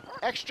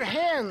 extra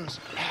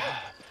hands,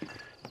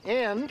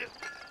 and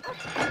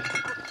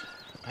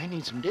I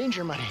need some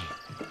danger money.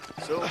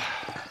 So,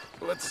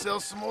 let's sell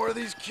some more of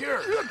these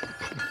cures.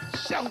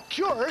 Sell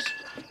cures?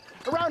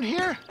 Around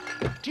here?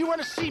 Do you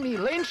want to see me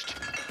lynched?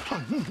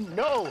 Oh,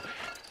 no.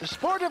 The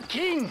sport of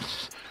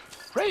kings.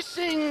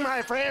 Racing,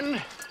 my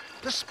friend.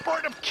 The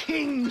sport of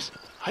kings.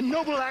 A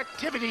noble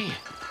activity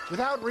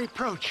without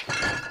reproach.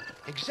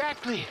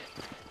 Exactly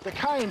the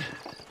kind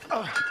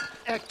of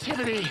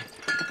activity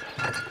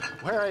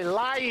where a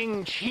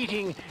lying,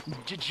 cheating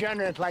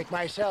degenerate like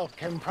myself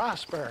can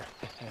prosper.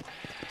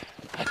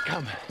 But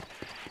come,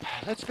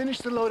 let's finish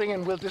the loading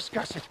and we'll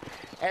discuss it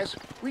as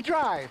we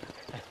drive.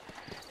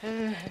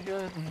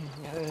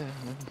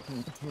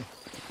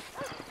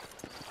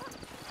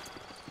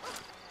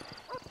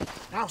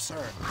 Now,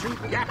 sir,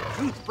 tooth gap,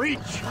 tooth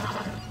breach.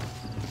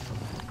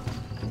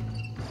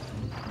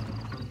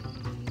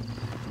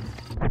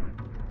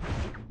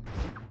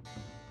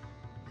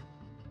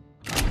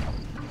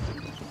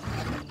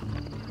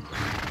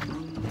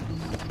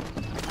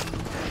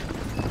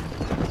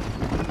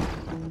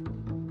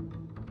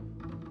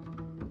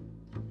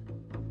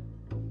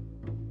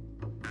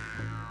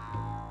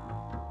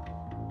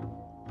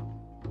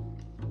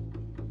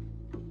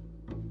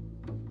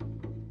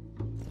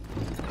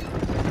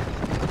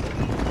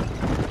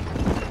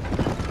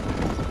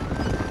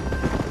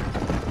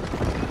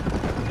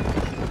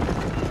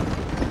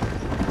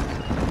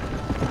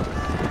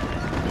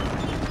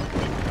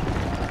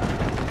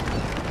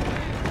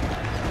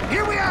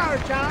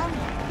 John.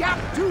 Gap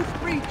tooth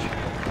breach.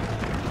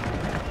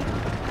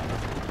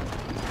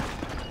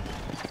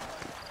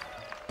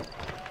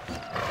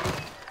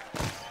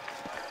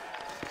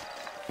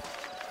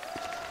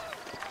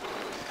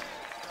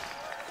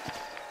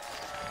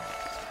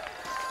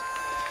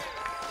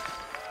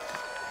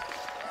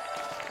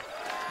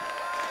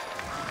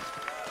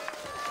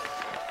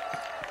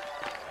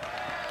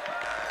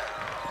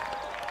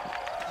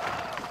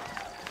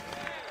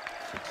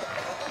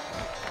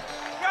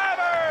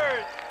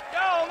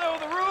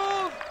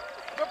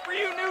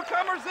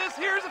 This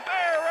here's a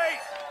fair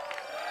race.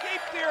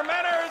 Keep to your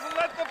manners and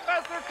let the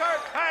faster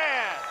cart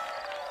pass.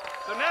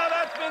 So now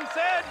that's been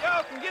said,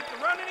 y'all can get to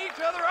running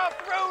each other off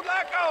the road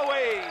like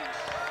always.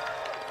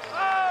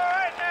 All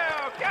right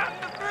now,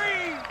 counting to 3.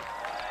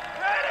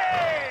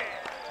 Ready,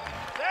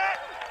 set,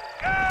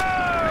 go!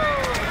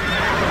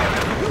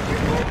 You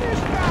can win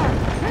this now.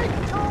 Take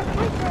your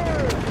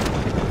quicker.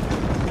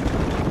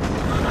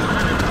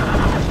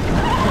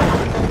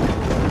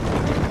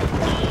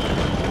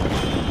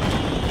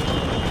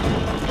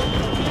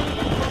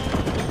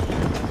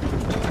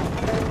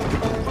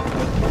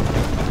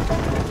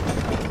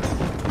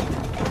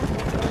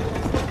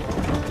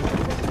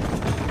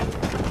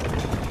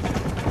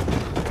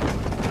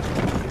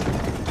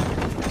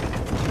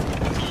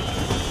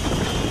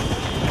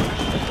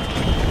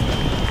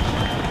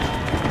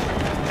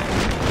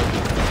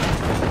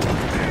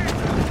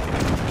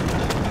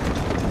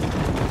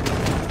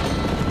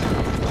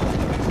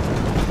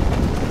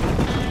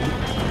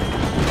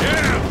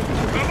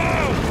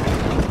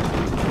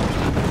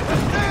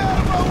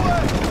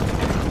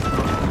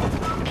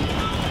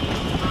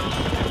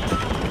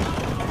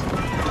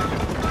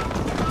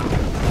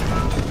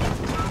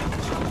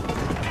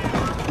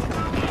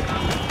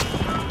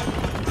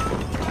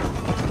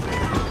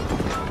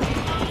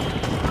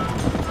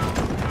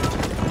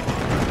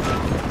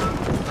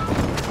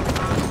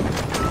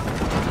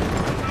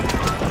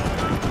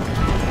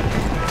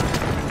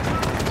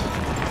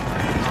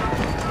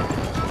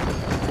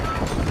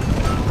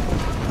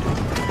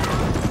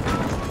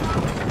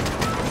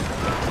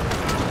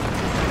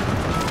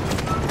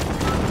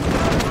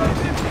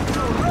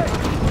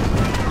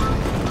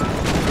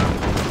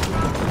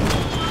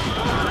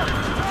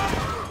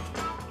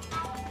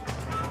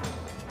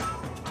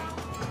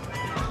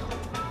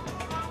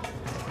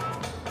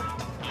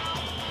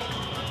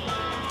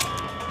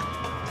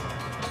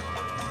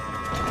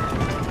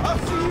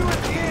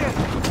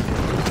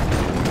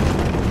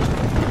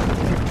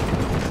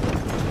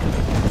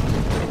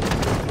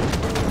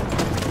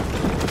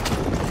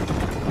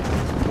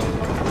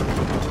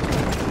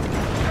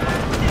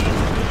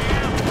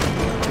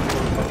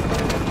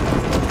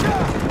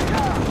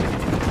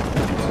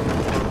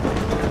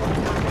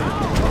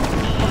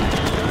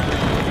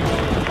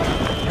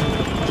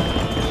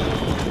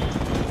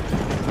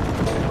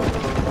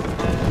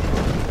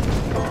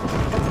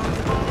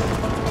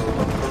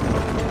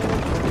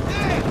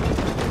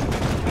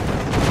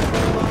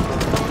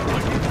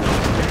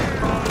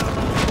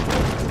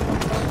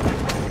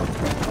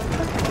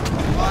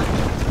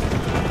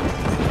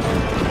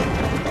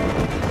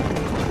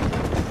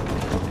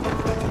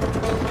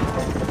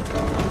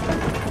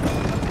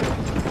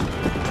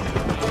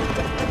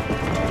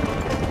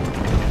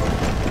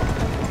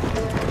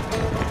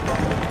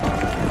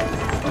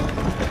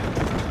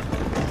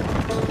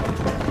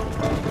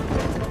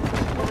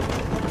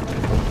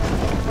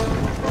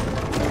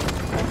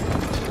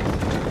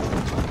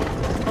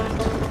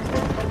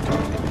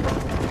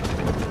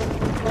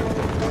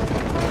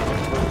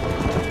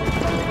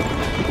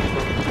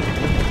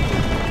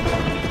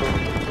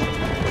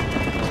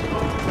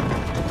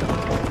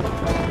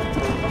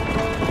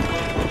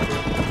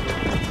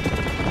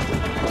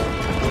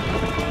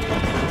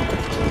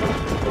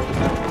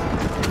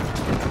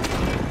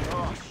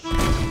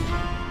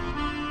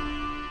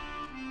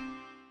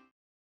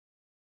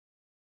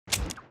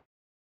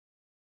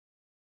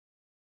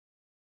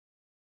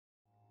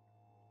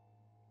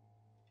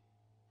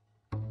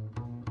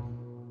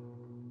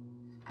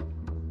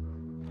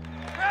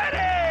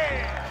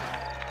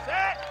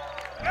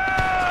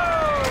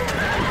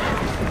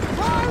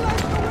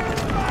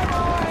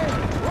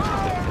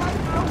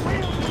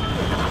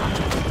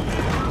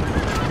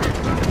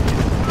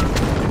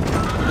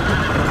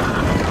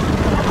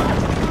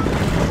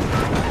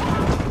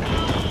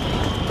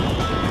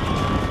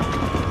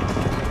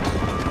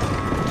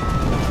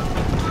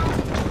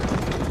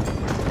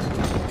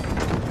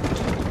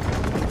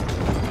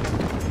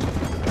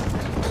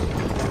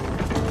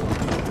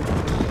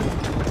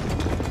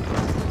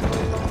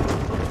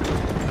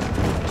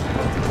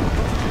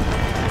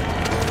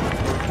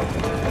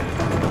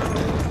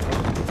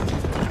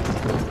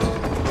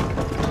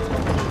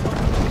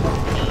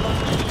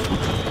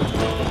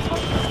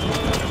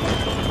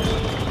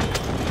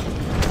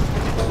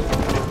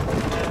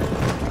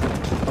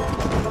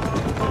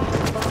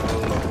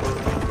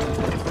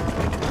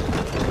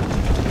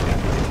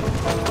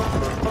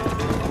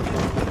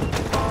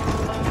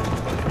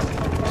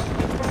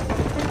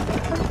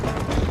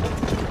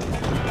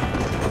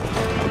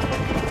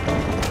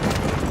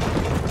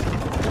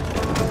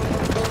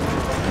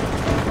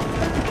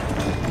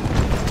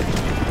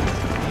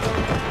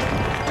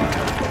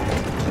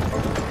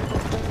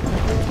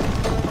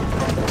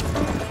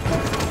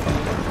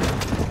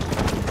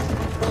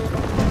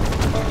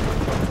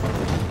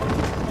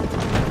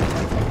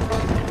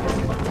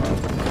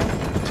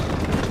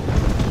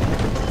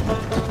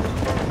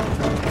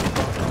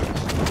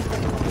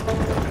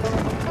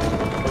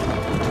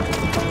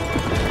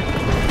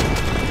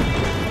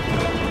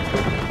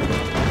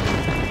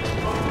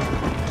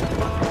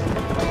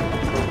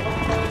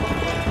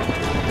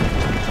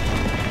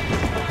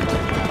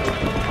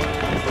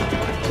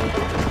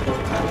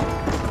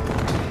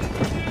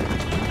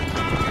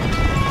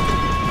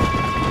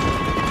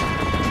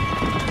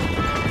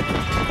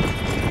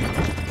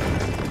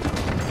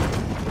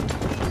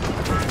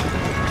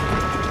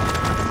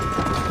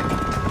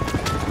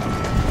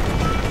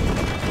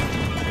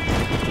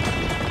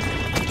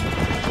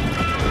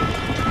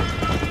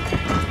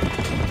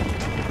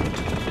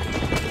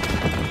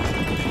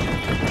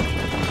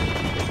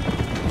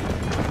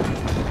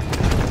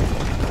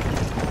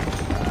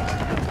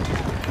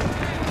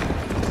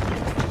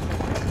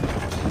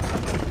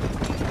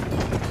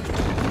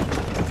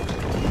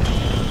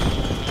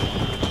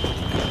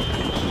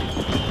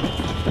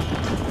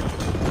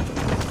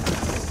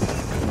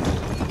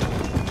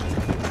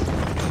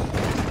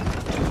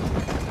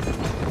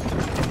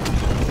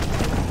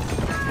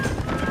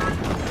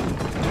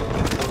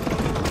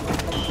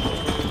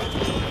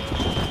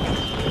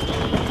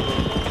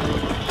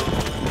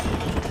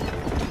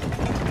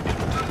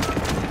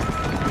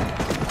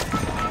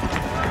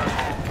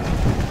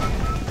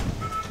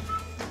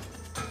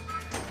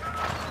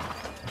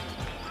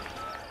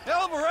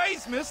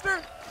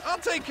 mister. I'll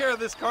take care of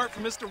this cart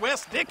for Mr.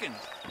 West Dickens.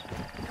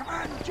 Come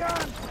on,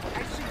 John.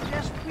 I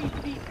suggest we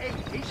beat a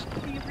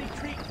hasty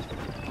retreat.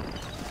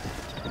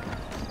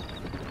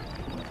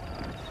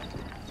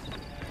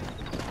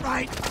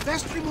 Right,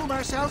 best remove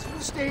ourselves from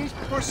the stage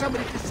before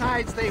somebody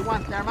decides they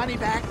want their money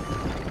back.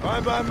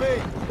 Fine by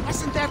me.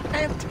 Wasn't that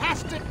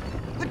fantastic?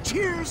 The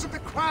cheers of the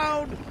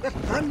crowd, the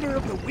thunder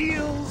of the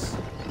wheels.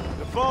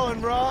 The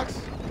falling rocks,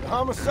 the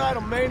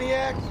homicidal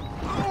maniacs.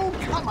 Oh,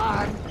 come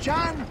on,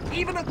 John.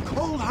 Even a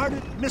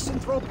cold-hearted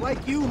misanthrope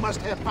like you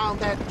must have found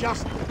that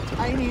just the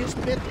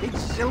tiniest bit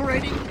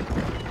exhilarating.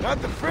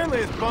 Not the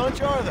friendliest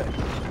bunch, are they?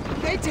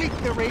 They take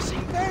the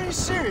racing very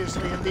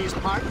seriously in these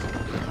parts.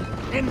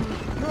 And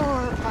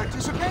your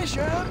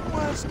participation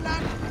was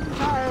not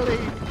entirely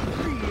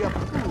free of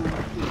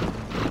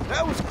food.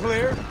 That was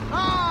clear.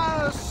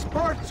 Ah,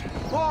 sport,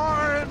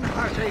 war, and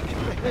heartache.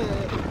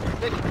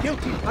 The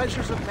guilty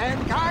pleasures of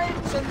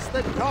mankind since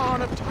the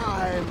dawn of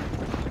time.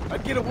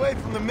 I'd get away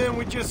from the men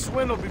we just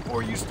swindled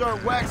before you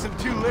start waxing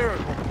too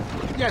lyrical.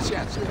 Yes,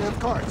 of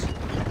course.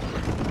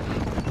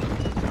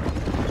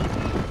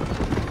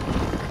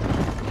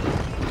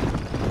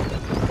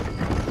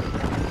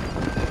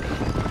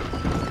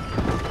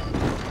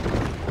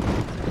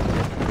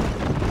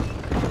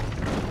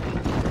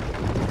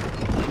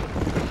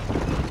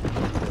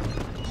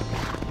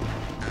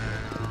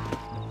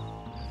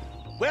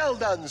 Well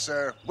done,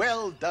 sir.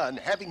 Well done.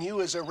 Having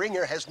you as a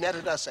ringer has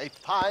netted us a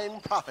fine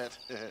profit.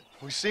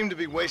 We seem to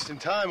be wasting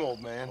time,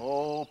 old man.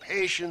 Oh,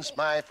 patience,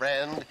 my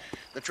friend.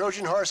 The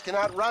Trojan horse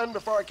cannot run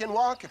before it can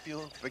walk, if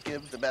you'll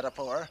forgive the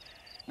metaphor.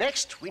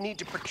 Next, we need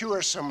to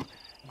procure some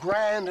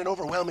grand and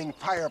overwhelming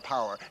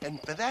firepower.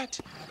 And for that,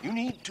 you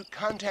need to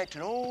contact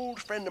an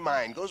old friend of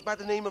mine. Goes by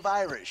the name of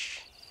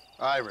Irish.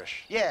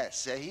 Irish?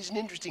 Yes, he's an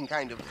interesting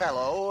kind of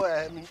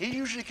fellow. He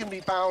usually can be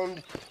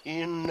found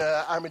in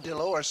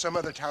Armadillo or some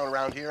other town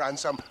around here on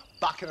some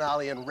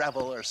bacchanalian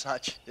revel or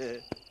such.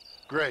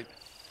 Great.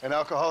 An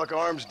alcoholic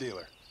arms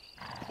dealer.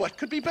 What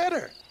could be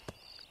better?